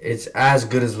 it's as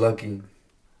good as Lucky.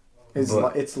 It's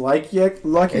like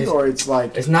Lucky, or it's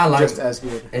like it's not like just as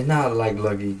good. It's not like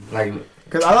Lucky, like.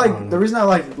 Because I like the reason I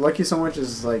like Lucky so much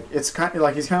is like it's kind of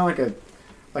like he's kind of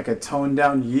like a toned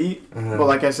down Yeet, but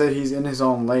like I said, he's in his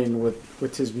own lane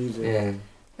with his music. Yeah.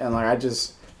 And like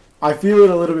I feel it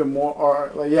a little bit more,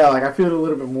 or like I feel it a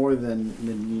little bit more than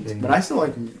Yeet. But I still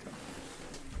like Yeet.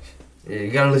 Yeah,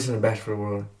 you gotta listen to Bash for the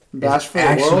World. Bash for the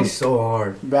World. Actually, world? So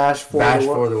hard. Bash for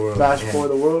the world. Bash for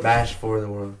the world. Bash for the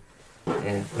world.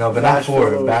 Yeah. No, but not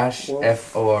for. Bash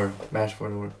FOR. Bash for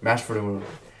the world. Bash for the world.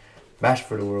 Bash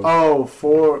for the World. Oh,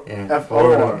 for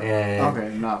F-O-R. Yeah. Okay,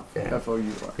 not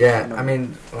F-O-U-R. Yeah, no. I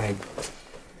mean, like,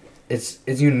 it's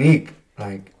unique.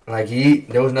 Like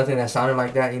there was nothing that sounded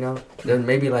like that, you know? There's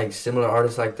maybe, like, similar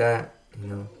artists like that, you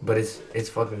know? But it's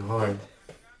fucking hard.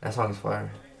 That song is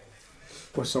fire.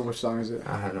 Which song is it?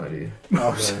 I have no idea.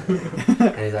 Oh,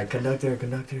 and he's like, conductor.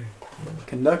 Conductor.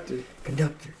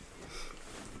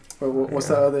 What's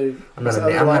the other... I'm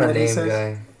not a name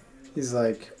guy. He's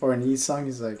like... Or an E song,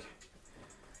 he's like...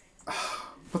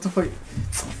 What the fuck?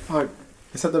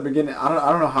 It's at the beginning.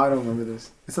 I don't know how I don't remember this.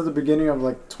 It's at the beginning of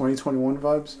like 2021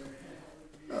 vibes.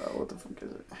 What the fuck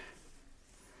is it?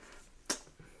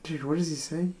 Dude, what does he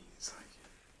say? He's like,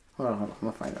 hold on. I'm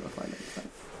gonna find it.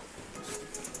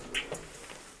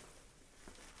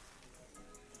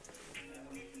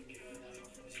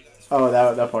 Oh,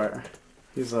 that part.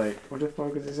 He's like, what the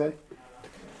fuck does he say?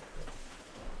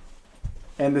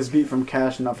 and this beat from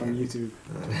Cash, not from YouTube.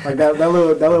 Like that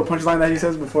little punchline that he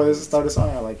says before this start the song.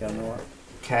 I like that a lot.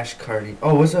 Cash Cardi.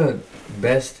 Oh, what's the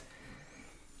best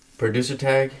producer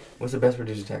tag? What's the best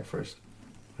producer tag first?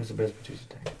 What's the best producer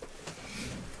tag?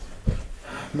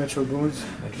 Metro Booms.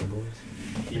 Metro Booms.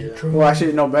 Yeah. Well,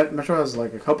 actually, no. Metro has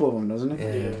like a couple of them, doesn't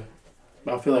it? Yeah.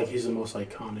 I feel like he's the most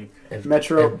iconic.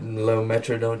 Metro. If Lil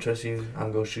Metro don't trust you,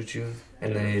 I'm gonna shoot you.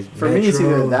 And then it's For me, it's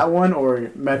either that one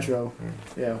or Metro.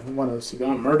 Yeah, one of those two.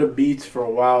 Murder Beats for a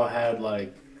while had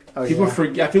like Oh, people yeah.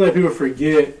 forget. I feel like people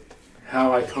forget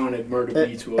how iconic Murder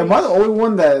Beats was. Am I the only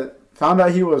one that found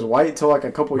out he was white till like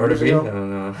a couple Murder years Beat? ago?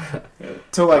 No.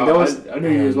 Till like there was. I knew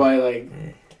he was white. Like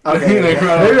Okay, Like,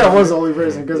 maybe I was the only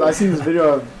person because I seen this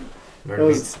video of Murder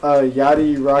it Beats. was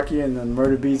Yachty, Rocky, and then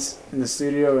Murder Beats in the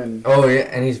studio, and Oh yeah,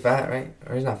 and he's fat, right?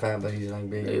 Or he's not fat, but he's like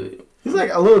big. he's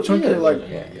like a little chunky, like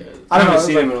yeah. I don't know, haven't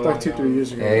seen it him in was a like long 2-3 time.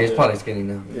 years ago. Yeah, he's probably skinny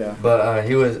now. Yeah, But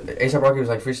he was A$AP Rocky was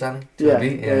like freestyling to Yeah, the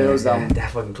beat. yeah, it was that one.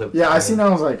 That fucking clip. yeah. I seen that. I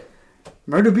was like,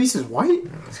 Murder Beats is white.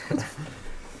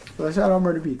 But shout out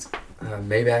Murder Beats.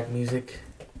 Maybach music.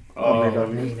 Oh, Oh,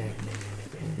 Maybach.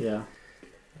 Yeah.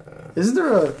 Isn't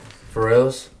there a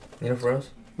Pharrell's? You know Pharrell's?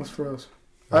 what's for us?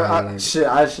 Like- Shit,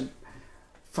 I should.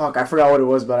 Fuck, I forgot what it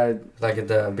was, but I. Like at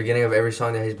the beginning of every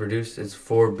song that he's produced, it's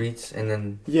 4 beats, and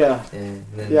then Yeah. and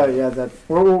then Yeah. That.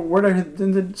 Where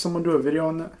did someone do a video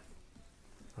on that?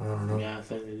 I don't know. Yeah, I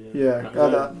think they did.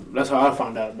 Yeah, That's how I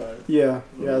found out about it. Yeah.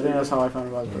 I think that's how I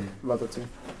found out about that too.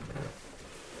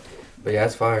 But yeah,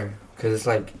 it's fire because it's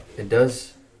like it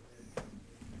does.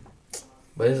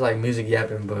 But it's like music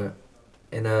yapping, but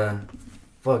in a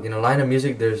line of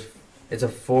music, it's a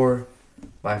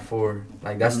 4x4.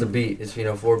 Like that's the beat. It's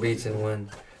 4 beats in one.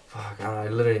 Fuck, I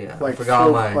literally I forgot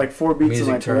all my like 4 beats music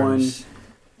in like terms.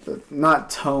 one, not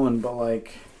tone, but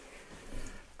like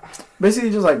basically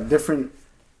just like different.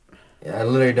 Yeah, I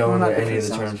literally don't Well, know not any of the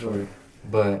different terms sounds, for it.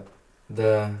 But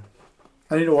the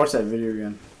I need to watch that video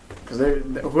again because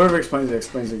whoever explains it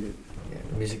the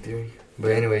music theory.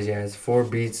 But anyways, yeah, it's 4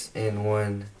 beats in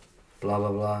one, blah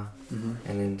blah blah, Mm-hmm.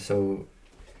 and then so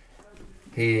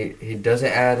he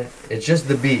doesn't add. It's just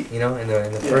the beat, in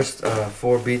the first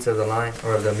 4 beats of the line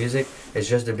or of the music. It's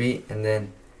just the beat, and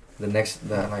then the next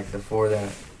the 4 that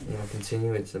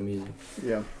continue. It's the music.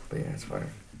 Yeah. But yeah, it's fire.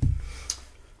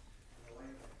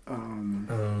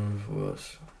 Who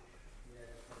else?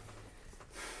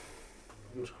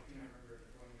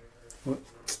 What?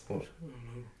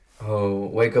 Oh,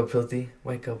 Wake Up Filthy.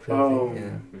 Wake Up Filthy. Oh,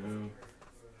 Yeah.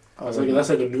 That's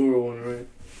like a newer one, right?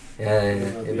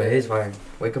 Yeah, but he's fire.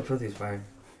 Wake Up Filthy is fire.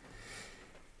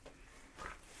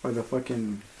 Or the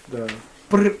fucking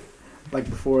like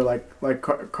before like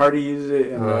Cardi used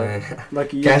it and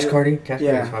like he Cash used it. Cardi. Cash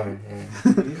Yeah. Cardi is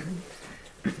fire.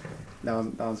 Yeah.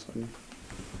 That was funny.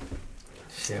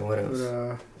 Shit. What else?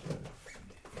 But,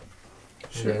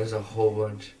 Yeah, there's a whole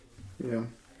bunch. yeah.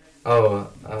 Oh,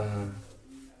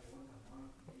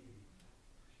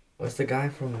 what's the guy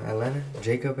from Atlanta?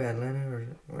 Jacob Atlanta or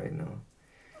wait no.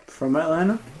 From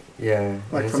Atlanta? Yeah.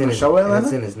 Like and from it's the in show his, Atlanta? and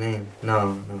it's in his name.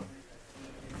 No.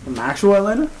 From actual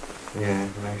Atlanta? Yeah,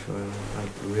 from actual like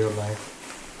real life.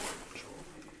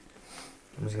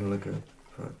 I'm just gonna look it up.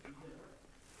 Fuck.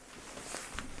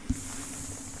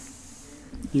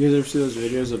 You guys ever see those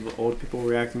videos of old people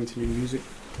reacting to new music?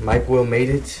 Mike Will made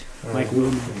it. Mike Will.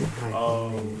 Mike.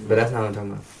 Oh. But that's not what I'm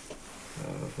talking about.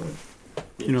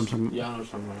 You know what I'm talking about? Yeah, I know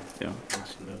what I'm talking about. Yeah. I've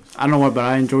seen those. I don't know why, but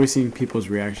I enjoy seeing people's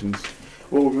reactions.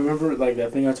 Well, remember like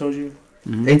that thing I told you?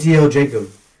 Mm-hmm. ATL Jacob.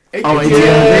 Oh, ATL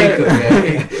Jacob.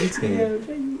 Yeah.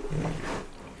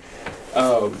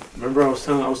 Remember I was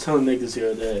telling Nick this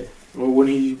the other day. Well, when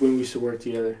we used to work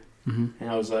together, Mm-hmm. and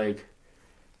I was like,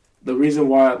 the reason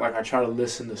why I try to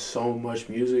listen to so much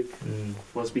music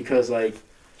was because I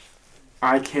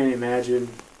can't imagine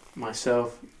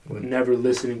myself never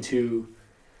listening to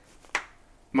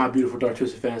My Beautiful Dark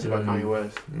Twisted Fantasy by Kanye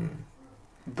West.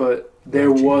 But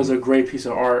there was a great piece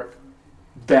of art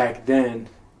back then.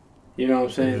 You know what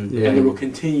I'm saying? Yeah. And there will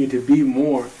continue to be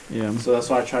more. Yeah. So that's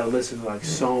why I try to listen to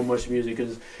so much music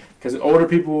because older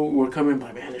people would come in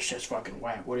like, man, this shit's fucking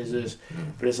whack. What is this?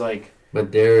 But it's like.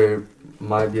 But their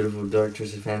My Beautiful Dark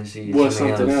Twisted Fantasy Was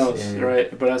something else, yeah. right?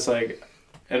 But that's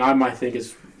and I might think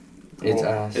it's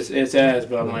ass. It's ass,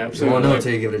 but I'm like, you won't know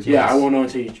until you give it a chance. Yeah, I won't know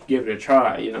until you give it a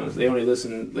try. They only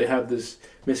listen. They have this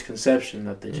misconception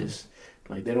that they just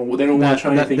they don't want to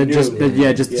try anything new. Just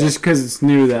because it's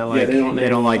new that they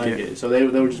don't like it. So they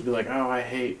would just be like, oh, I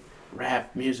hate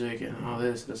rap music and all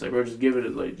this. It's like, bro, just give it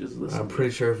just listen. I'm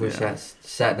pretty sure if we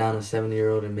sat down a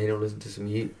 70-year-old and made him listen to some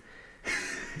Yeet,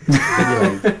 he'd be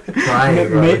like crying,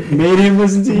 bro. Made him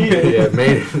listen to you. Yeah,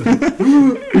 made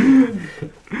him.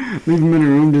 Leave him in a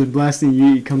room just blasting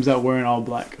Yeet. He comes out wearing all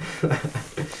black.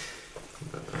 That's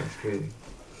crazy.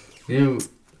 You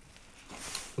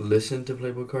listen to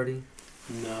Playboi Carti?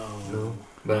 No.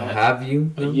 But have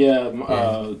you? Yeah.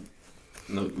 No,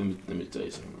 let me tell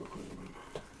you something real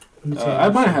quick. I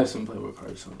might have some Playboi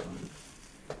Carti sometime.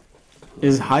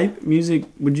 Is hype music?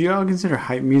 Would you all consider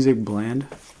hype music bland?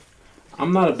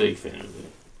 I'm not a big fan of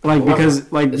it. Like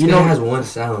because like you know it has one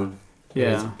sound.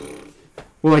 Yeah.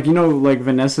 Well, like like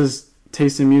Vanessa's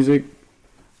taste in music,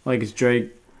 like it's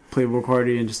Drake, Playboi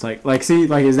Carti, and just like see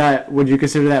like is that would you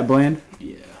consider that bland?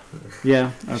 Yeah.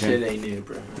 Yeah. Okay. Shit ain't new,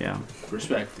 bro. Yeah.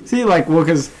 Respect. See, like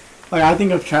because like I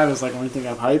think of Travis like when I think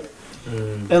of hype,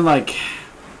 and like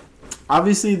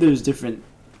obviously there's different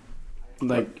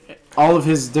like all of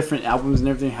his different albums and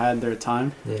everything had their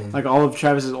time. Yeah. Like all of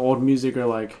Travis's old music are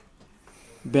like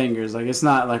bangers. Like it's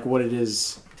not like what it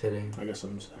is today. I guess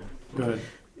what I'm saying. Go ahead.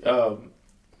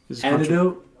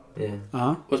 Antidote. Yeah.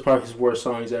 Was probably his worst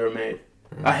song he's ever made.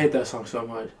 Yeah. I hate that song so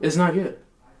much. It's not good.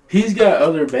 He's got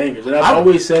other bangers, and I've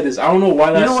always said this. I don't know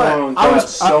why that song got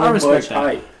so much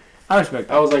hype. I respect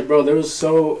that. I was like, bro, there was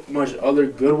so much other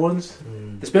good ones,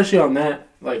 especially on that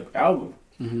like album.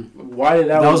 Mm-hmm. Why did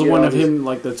that? That was one of him,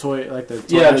 like the toy.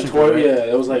 Yeah, the toy. Right? Yeah,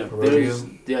 it was like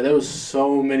there was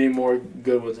so many more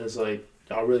good ones. It's like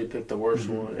I really picked the worst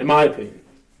one, in my opinion,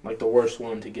 like the worst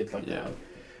one to get like that.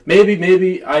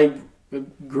 Maybe I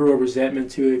grew a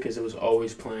resentment to it because it was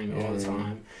always playing all the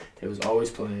time. It was always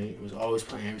playing. It was always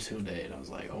playing every single day, and I was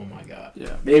like, oh my god.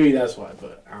 Yeah. Maybe that's why,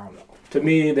 but I don't know. To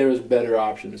me, there was better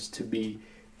options to be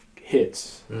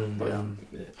hits on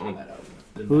that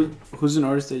album. Who's an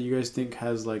artist that you guys think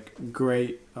has like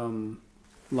great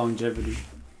longevity,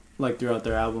 like throughout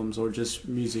their albums or just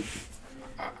music?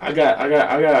 I got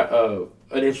an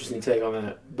interesting take on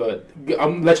that, but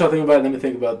I'm let y'all think about it. Let me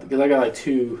think about it because I got like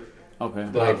two. Okay.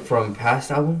 Like from past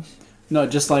albums? No,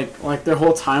 just like their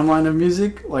whole timeline of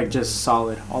music, like just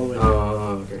solid all the way through.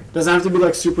 Oh, okay. Doesn't have to be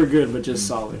like super good, but just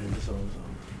solid.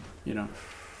 You know.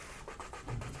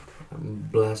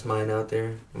 Blast mine out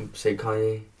there. Say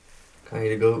Kanye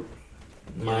the GOAT.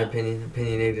 My opinion,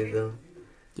 opinionated though.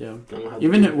 Yeah.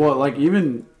 Even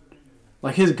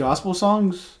his gospel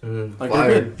songs, like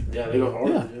fire. they're good. Yeah, they go hard.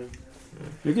 Yeah.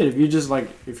 You're good if you're just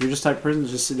type of person to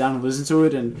just sit down and listen to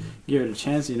it and give it a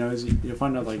chance. You'll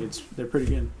find out like they're pretty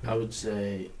good. I would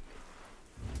say,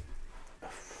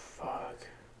 fuck.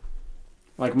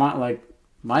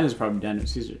 Mine is probably Daniel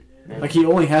Caesar. Yeah. Like he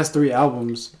only has 3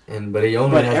 albums, but he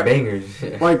only has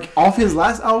bangers. Like off his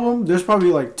last album, there's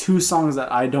probably like 2 songs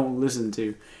that I don't listen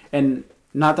to, and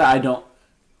not that I don't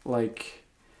like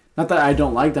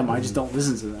them. I just don't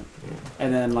listen to them. Yeah.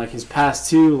 And then like his past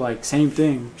 2, like same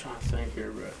thing. I'm trying to think here,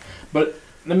 bro. But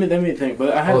let me think.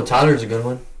 But I have. Tyler's a good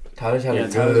one. Tyler's had a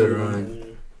good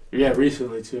run. Yeah,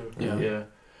 recently too. Yeah.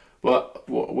 Well,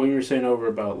 when you were saying over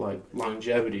about like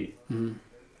longevity.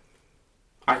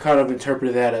 I kind of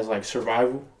interpreted that as like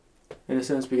survival, in a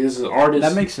sense, because this is an artist.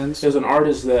 That makes sense. There's an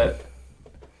artist that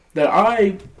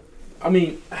I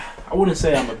mean, I wouldn't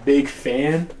say I'm a big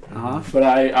fan, but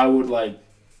I would like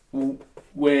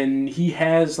when he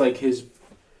has like his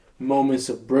moments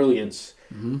of brilliance,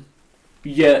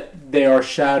 yet they are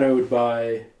shadowed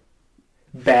by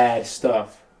bad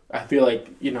stuff. I feel like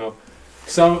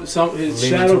some is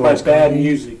shadowed by bad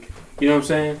music. You know what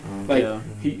I'm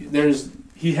saying?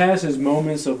 He has his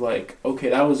moments of like, okay,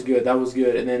 that was good,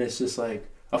 and then it's just like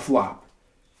a flop,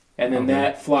 and then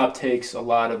that flop takes a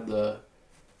lot of the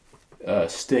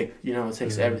stick. It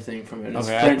takes everything from it. And it's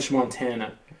French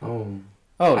Montana.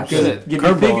 If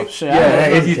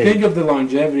you think of the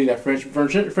longevity that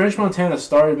French Montana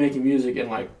started making music in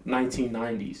like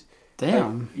 1990s.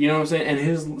 Damn. Like, you know what I'm saying? And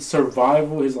his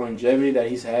survival, his longevity that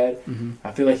he's had,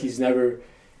 I feel like he's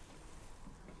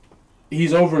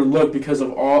overlooked because of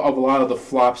a lot of the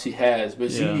flops he has.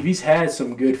 But he's had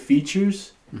some good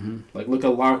features. Like look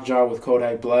at Lockjaw with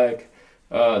Kodak Black.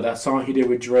 That song he did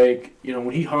with Drake. When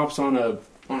he hops on a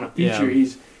feature,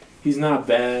 he's not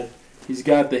bad. He's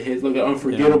got the hit. Look at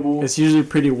Unforgettable. Yeah. It's usually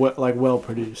pretty well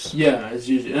produced. Yeah, it's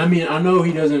usually. I mean, I know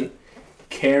he doesn't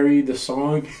carry the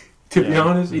song. To be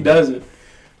honest, he doesn't.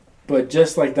 But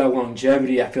just like that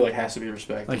longevity, I feel like has to be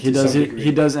respected. Like he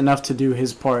does enough to do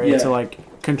his part to like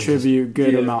contribute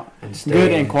good amount,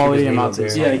 good and quality amounts.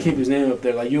 To keep his name up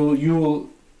there. Like you will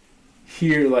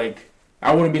hear like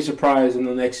I wouldn't be surprised in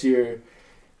the next year,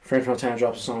 French Montana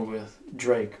drops a song with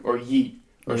Drake or Yeet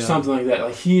or something like that.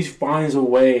 Like he finds a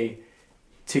way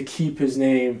to keep his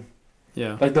name.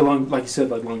 Yeah. Like like you said,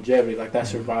 like longevity, like that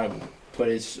survival. But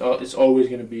it's always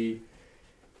going to be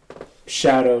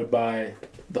shadowed by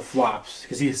the flops,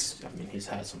 because he's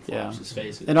had some flops. Yeah. His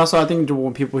face. And also, I think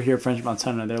when people hear French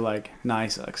Montana, they're like, "Nah, he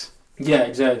sucks." Yeah,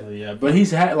 exactly. Yeah, but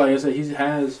he's had, like I said, he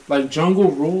has like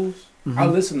Jungle Rules. Mm-hmm. I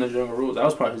listened to Jungle Rules. That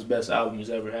was probably his best album he's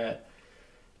ever had,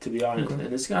 to be honest. Okay.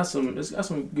 And it's got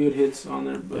some good hits on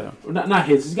there, but Yeah. not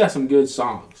hits. It's got some good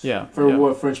songs. Yeah. For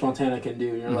what French Montana can do.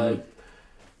 You're like,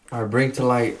 All right, bring to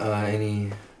light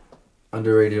any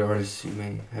underrated artists you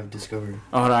may have discovered.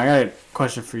 Oh, hold on, I got a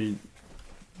question for you.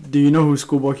 Do you know who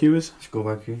Schoolboy Q is?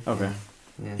 Schoolboy Q? Okay.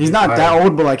 Yeah, He's not that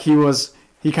old, but like he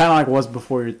kind of like was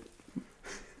before.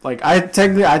 Like I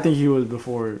think he was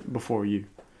before you,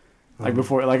 like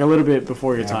before, like a little bit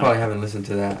before your time. I probably haven't listened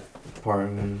to that part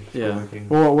of him. Yeah.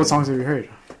 Well, what songs have you heard?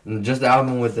 Just the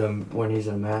album with when he's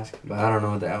in a mask, but I don't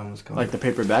know what the album is called. Like the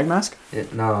Paper Bag Mask?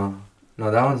 No,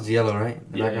 that one's yellow, right?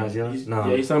 The background's yellow. No.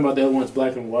 Yeah, he's talking about the other one's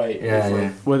black and white. Yeah, It's yeah.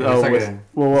 like, With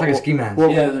it's like a ski mask. Well,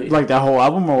 Yeah, like that whole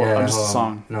album or Yeah, just a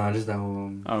song? No, just that whole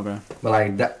album. Okay. But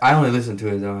like that, I only listened to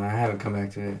it though. I haven't come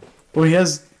back to it. Well, he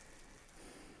has.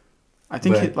 I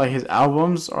think But- like his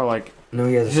albums are like No,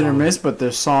 he has a hit or song. miss, but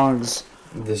there's songs.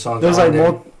 The songs. There's on like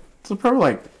there. there's probably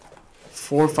like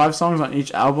 4 or 5 songs on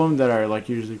each album that are like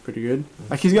usually pretty good.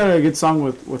 Like he's got a good song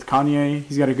with Kanye.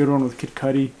 He's got a good one with Kid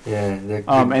Cudi. Yeah.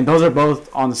 And those are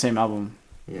both on the same album.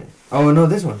 Yeah. Oh no,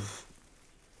 this one.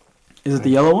 Is it the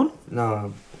yellow one?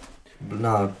 No.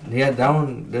 He had that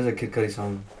one. There's a Kid Cudi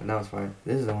song, and that was fire.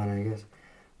 This is the one, I guess.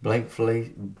 Blank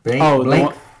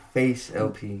Face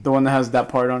LP. The one that has that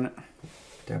part on it.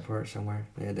 That part somewhere.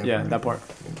 Yeah, that part.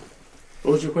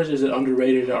 what was your question? Is it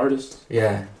underrated artist?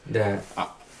 Yeah, that.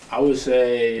 I would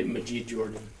say Majid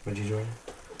Jordan. Majid Jordan.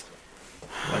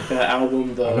 Like that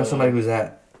album. I know somebody who's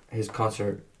at his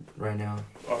concert right now.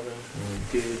 Oh,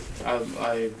 really? Dude, I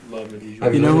love Majid Jordan.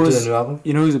 Have you You know listened to who's- the new album?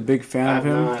 You know who's a big fan I of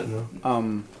have him? not.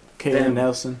 No. Caitlin Damn.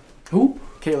 Nelson. Who?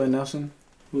 Caitlin Nelson.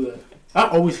 Who that? I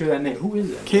always hear that name. Who is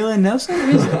that? Caitlin Nelson?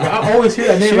 Who is that? I always hear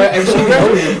that name. Like, every time I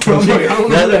know him. I'm like, I don't know who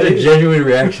That's that a is. genuine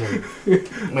reaction.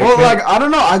 Well, like I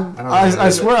don't know. I know.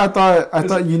 swear I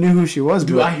thought you knew who she was,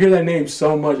 Dude, but I hear that name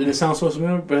so much, and it sounds so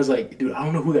familiar, but it's like, dude, I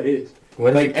don't know who that is. What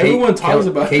is like, it? everyone talks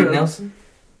about Kate her. Nelson.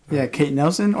 yeah, Kate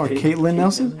Nelson or Kate Caitlin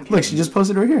Nelson. Nelson. Look, she just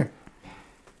posted right here.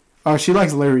 Oh, she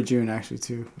likes Larry June actually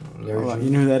too. Larry Oh, June, you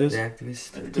know who that is? the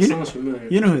activist. It just sounds familiar.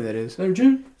 You know who that is? Larry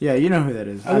June? Yeah, you know who that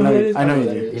is. I know who that is. I know you who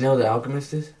that do. is. You know who the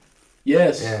Alchemist is?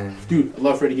 Yes. Yeah. Dude, I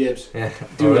love Freddie Gibbs. Yeah.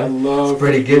 Dude, Oh, I love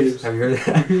Freddie Gibbs. Have you heard of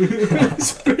that?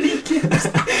 Freddie Gibbs.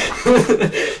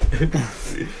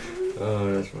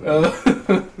 Oh, that's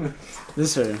funny.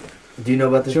 This her. Do you know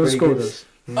about this She was Freddie school with Gibbs? us.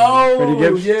 Oh, Freddie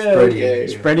Gibbs? yeah. Freddie.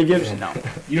 Okay. Yeah. Freddie Gibbs? Yeah. No.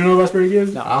 You don't know about Freddie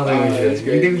Gibbs? No. I don't think we should.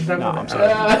 okay. You think we should talk No, about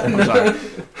I'm that? sorry. I'm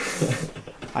sorry.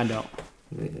 I don't.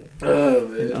 Oh,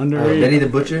 man. Underrated. Benny the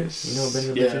Butcher. You know Benny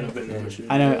the Yeah, Butcher? I know Benny the Butcher.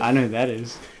 I know who that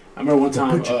is. I remember one The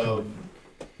time, Butcher.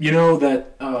 you know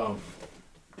that,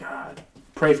 God,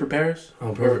 Pray for Paris?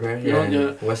 Oh, Perfect Man. You know,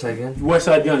 Yeah. West Side Gun. West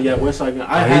Side Gun, yeah, West Side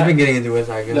Gun. He's been getting into West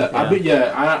Side Gun.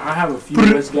 I have a few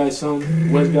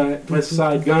West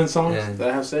Side Gun songs Yeah. that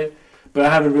I have saved, but I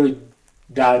haven't really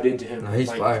dived into him. No, he's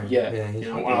like, fire. Yeah, Yeah, he's you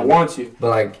know, fire. when I want to. But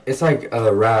like, it's like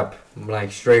a rap,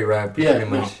 like straight rap. Yeah, Pretty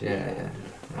much. no. Yeah.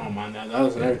 I don't mind that. That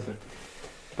was everything.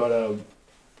 But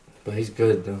But he's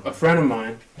good though. a friend of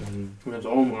mine, Mhm. who name's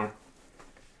Omar,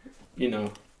 you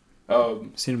know,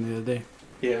 Seen him the other day.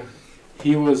 yeah,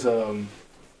 he was,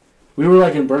 we were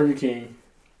like in Burger King,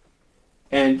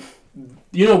 and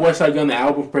you know West Side Gun, the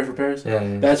album Pray for Paris?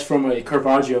 Yeah. That's from a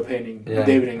Caravaggio painting, Yeah.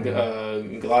 David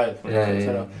and Goliath. when Yeah. it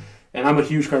set Yeah. up. And I'm a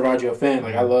huge Caravaggio fan.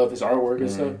 Like I love his artwork and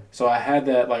Yeah. stuff. So I had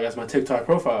that like as my TikTok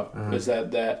profile. Uh-huh. Was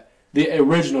that the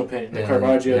original painting, the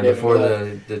Caravaggio, Yeah, David before and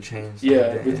Goliath. the chains.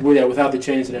 Yeah, without the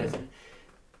chains and everything.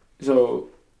 So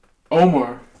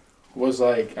Omar was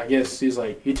like, I guess he's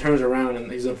like, he turns around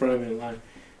and he's in front of me in line.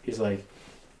 He's like,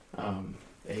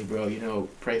 hey bro, you know,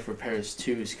 Pray for Paris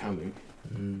 2 is coming.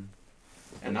 Mm.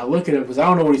 And I look at him because I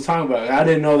don't know what he's talking about. I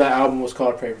didn't know that album was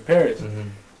called Pray for Paris. Mm-hmm.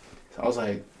 So I was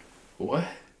like, what?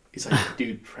 He's like,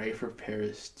 dude, Pray for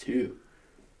Paris 2.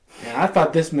 And I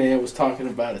thought this man was talking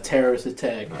about a terrorist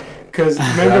attack. Because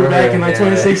remember back in like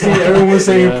 2016, everyone was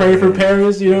saying Pray for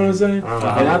Paris, you know what I'm saying?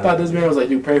 And I thought this man was like,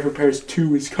 dude, Pray for Paris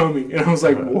 2 is coming. And I was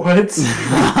like, what?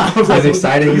 I was He's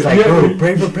excited. He's like, bro,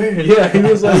 pray for Paris. Yeah, he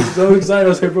was like so excited. I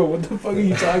was like, bro, what the fuck are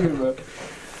you talking about?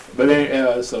 But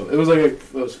then, so it was like,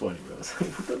 it was funny, bro. I was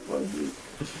like, what the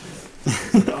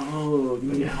fuck, dude? Oh, you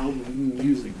mean album, you mean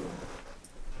music, bro.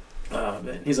 Oh,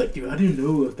 man. He's like, dude, I didn't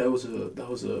know if that was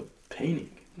a painting.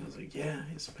 I was like, yeah,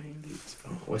 it's a painting, dude. It's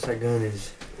fun. West Side Gun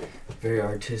is very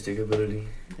artistic ability.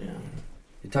 Yeah.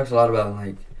 He talks a lot about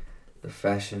like the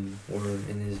fashion world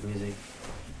in his music.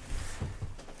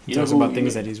 He talks about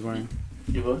things that he's wearing.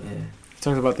 You what? Yeah. He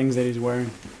talks about things that he's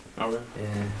wearing. Oh, really?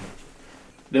 Yeah.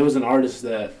 There was an artist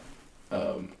that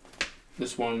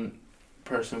this one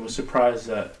person was surprised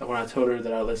that when I told her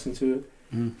that I listened to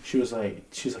it, she was like,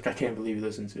 I can't believe you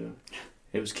listened to it.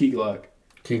 It was Key Glock.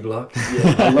 Key Glock?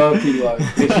 Yeah, I love Key Glock.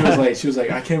 And she was like,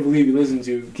 I can't believe you listened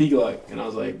to Key Glock. And I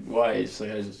was like, why? It's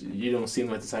like, you don't seem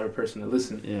like the type of person to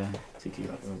listen to Key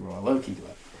Glock. Like, bro, I love Key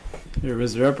Glock. You're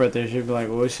Mr. Up right there. She'd be like,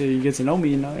 well, shit, you get to know me,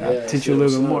 you know? Yeah, I'll teach you a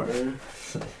little bit more. Man.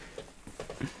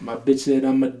 My bitch said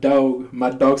I'm a dog.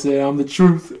 My dog said I'm the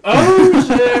truth. Oh,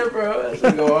 shit, bro. That's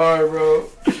gonna go hard, bro.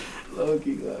 Love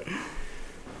Key Glock.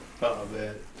 Oh,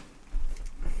 man.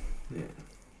 Yeah.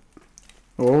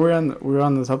 Well, we're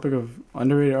on the topic of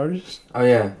underrated artists. Oh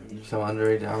yeah, some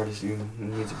underrated artists you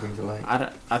need to bring to light.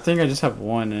 I think I just have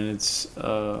one, and it's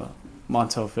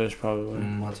Montel Fish probably.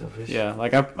 Montel Fish. Yeah,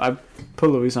 like I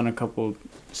put Luis on a couple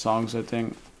songs, I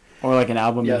think, or like an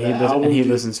album, Yeah, and he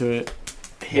listened to it.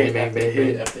 Hit after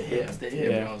hit after hit after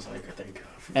hit. Yeah. And I was like, thank God.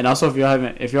 And also, if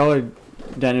y'all are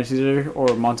Daniel Caesar or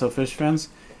Montel Fish fans,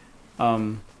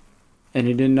 and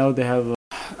you didn't know, they have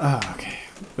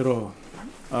little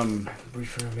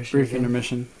brief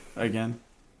intermission again.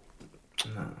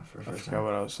 No, for I forgot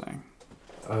what I was saying.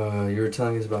 You were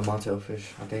telling us about Montel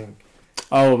Fish, I think.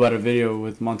 Oh, about a video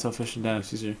with Montel Fish and Daniel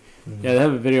Caesar. Mm-hmm. Yeah, they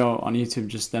have a video on YouTube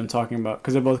just them talking about,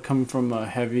 because they both come from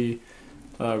heavy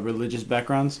religious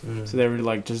backgrounds, so they were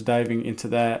like just diving into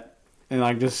that and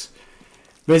like just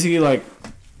basically like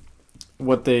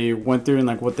what they went through and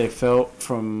like what they felt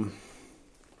from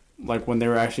like when they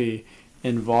were actually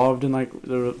involved in like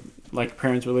the like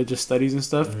parents' religious studies and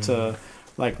stuff to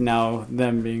like now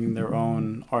them being their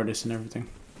own artists and everything.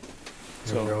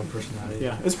 So their own personality.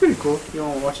 Yeah, it's pretty cool. If you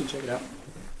want to watch it, check it out.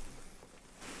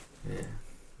 Yeah,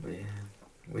 but yeah,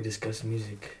 we discuss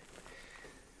music.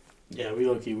 Yeah, we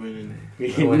low-key winning.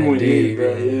 We winning went deep, in,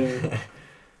 bro. man. Yeah.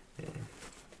 Yeah.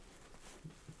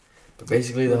 But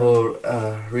basically, the whole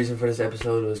reason for this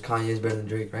episode was Kanye's better than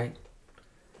Drake, right?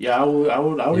 Yeah, I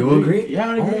would. You would agree? Yeah,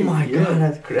 I would agree. Oh my yeah.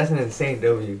 god, that's an insane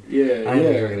W. Yeah, I didn't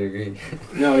think you were gonna agree.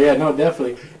 No,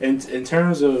 definitely. In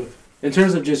terms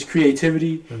of just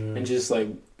creativity and just like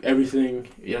everything,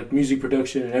 like music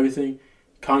production and everything,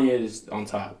 Kanye is on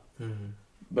top.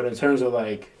 But in terms of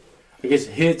like, I guess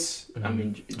hits, I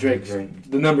mean Drake.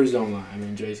 The numbers don't lie. I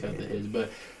mean Drake's got the hits. But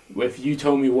if you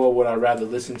told me what would I rather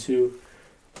listen to,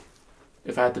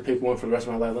 if I had to pick one for the rest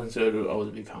of my life, listen to it would always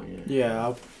be Kanye. Yeah,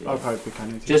 I'll probably pick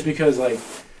Kanye too. Just because like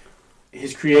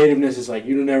his creativeness is like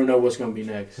you never know what's gonna be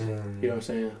next. You know what I'm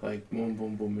saying? Like boom,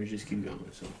 boom, boom, you just keep going.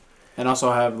 So. And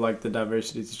also have like the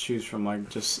diversity to choose from, like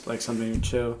just like something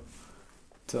chill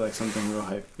to like something real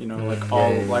hype. You know, like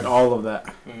all of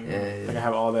that. Yeah. Like I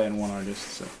have all that in one artist.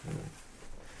 So.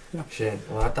 Yeah. Shit.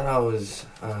 Well, I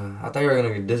thought you were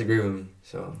gonna disagree with me.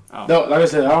 So. Oh. No, like I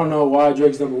said, I don't know why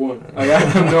Drake's number one. Like, I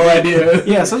have no idea.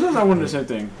 Yeah, sometimes I wonder the same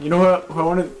thing. You know what? I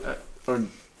wanted, or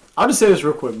I'll just say this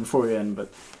real quick before we end. But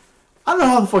I don't know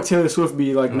how the fuck Taylor Swift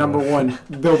be like number one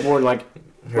Billboard like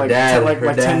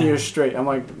 10 years straight. I'm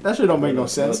like, that shit don't make no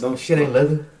sense. Don't shit ain't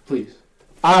leather. Please.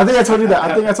 I think I told you that.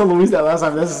 I think I told Luis that last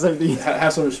time. That's the same thing.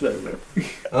 Have some respect, man.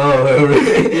 Oh,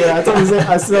 really? Yeah, I told him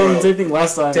I said the same thing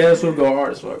last time. Taylor Swift go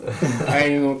hard as fuck. I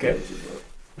ain't even gonna catch you, bro.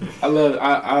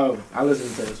 I listen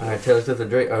to Taylor Swift. Alright, Taylor Swift or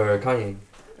Drake or Kanye?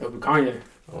 Kanye.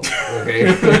 Oh, okay.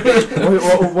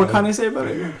 what Kanye say about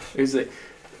it? He's like,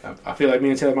 I feel like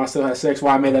me and Taylor might still have sex.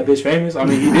 Why I made that bitch famous? I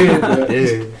mean, he did, but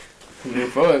yeah.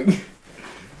 Fuck.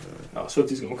 Oh,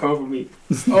 Swifty's gonna come for me.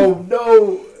 Oh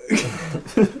no.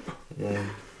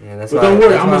 Yeah, that's. But don't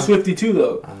worry, I'm a Swiftie too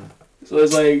though. So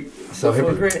it's like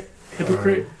hypocrite.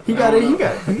 Hypocrite. He got it.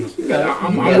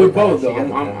 I'm with both though.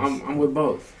 I'm with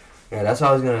both. Yeah, that's why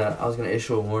I was gonna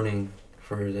issue a warning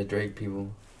for the Drake people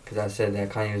because I said that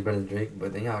Kanye was better than Drake,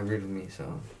 but then y'all agreed with me,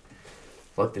 so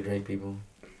fuck the Drake people.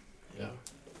 Yeah.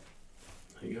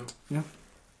 There you go. Yeah.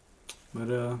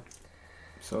 But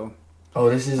so. Oh,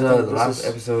 this is the last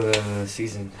episode of the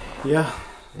season. Yeah.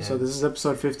 So this is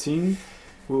episode 15.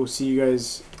 We'll see you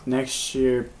guys next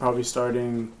year, probably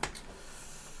starting.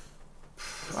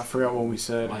 I forgot what we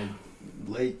said. Like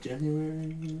late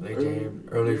January,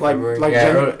 early February.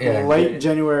 Late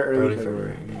January, early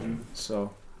February.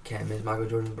 So can't miss Michael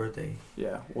Jordan's birthday.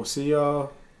 Yeah, we'll see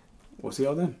y'all. We'll see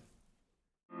y'all then.